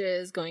 which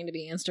is going to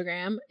be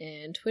Instagram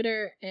and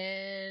Twitter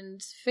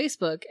and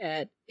Facebook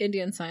at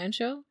Indian Science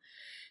Show.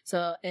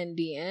 So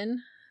NDN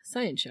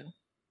Science Show.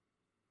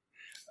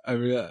 I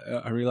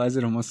realize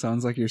it almost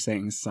sounds like you're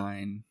saying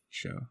sign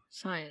show.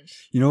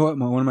 Science. You know what?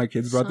 One of my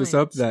kids brought this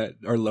up, that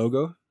on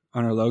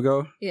our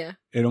logo,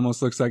 it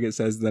almost looks like it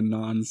says the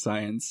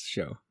non-science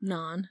show.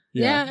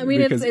 Yeah, I mean,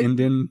 because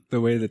Indian,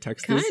 the way the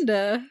text is.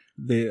 Kinda.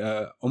 They,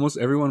 almost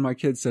every one of my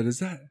kids said, is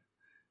that,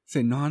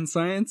 say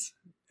non-science?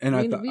 And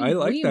I thought, I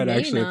like that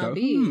actually. I thought,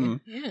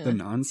 the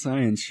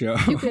non-science show.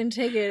 You can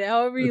take it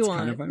however you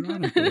want. It's kind of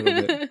ironic a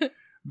little bit.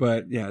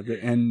 But yeah,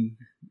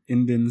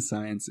 Indian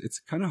Science, it's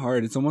kind of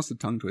hard. It's almost a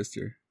tongue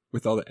twister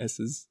with all the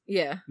S's.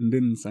 Yeah.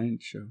 Indian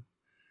Science Show.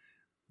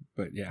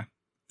 But yeah,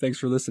 thanks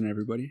for listening,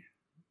 everybody.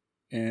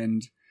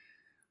 And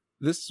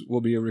this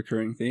will be a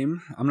recurring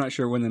theme. I'm not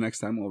sure when the next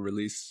time we'll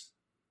release,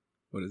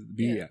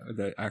 the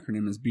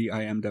acronym is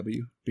BIMW,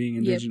 Being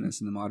Indigenous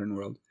in the Modern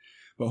World.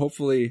 But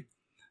hopefully,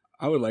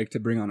 I would like to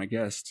bring on a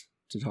guest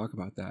to talk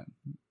about that,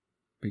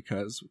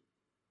 because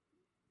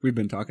we've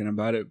been talking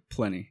about it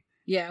plenty.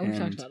 Yeah, we've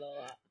talked about it a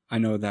lot. I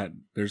know that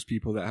there's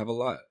people that have a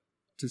lot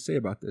to say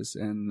about this,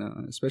 and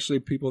especially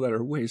people that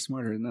are way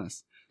smarter than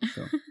us.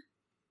 So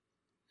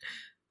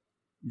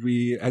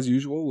we, as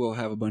usual, will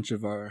have a bunch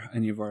of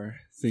any of our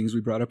things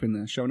we brought up in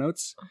the show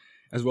notes,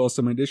 as well as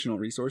some additional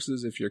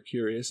resources if you're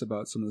curious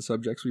about some of the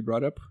subjects we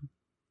brought up.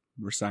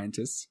 We're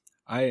scientists.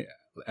 I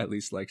at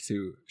least like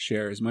to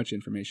share as much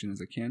information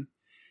as I can.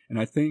 And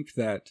I think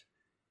that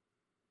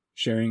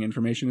sharing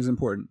information is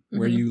important. Mm-hmm.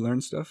 Where you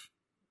learn stuff,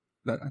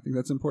 I think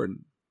that's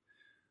important.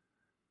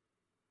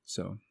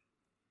 So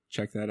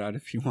check that out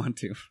if you want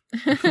to.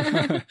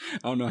 I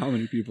don't know how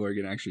many people are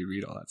going to actually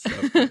read all that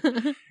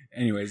stuff.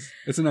 Anyways,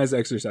 it's a nice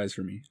exercise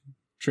for me.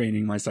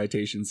 Training my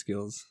citation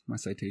skills, my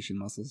citation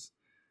muscles.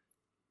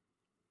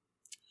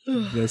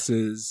 This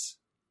is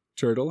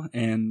Turtle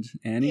and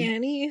Annie.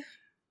 Annie.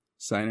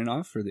 Signing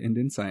off for the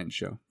Indian Science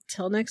Show.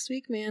 Till next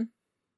week, man.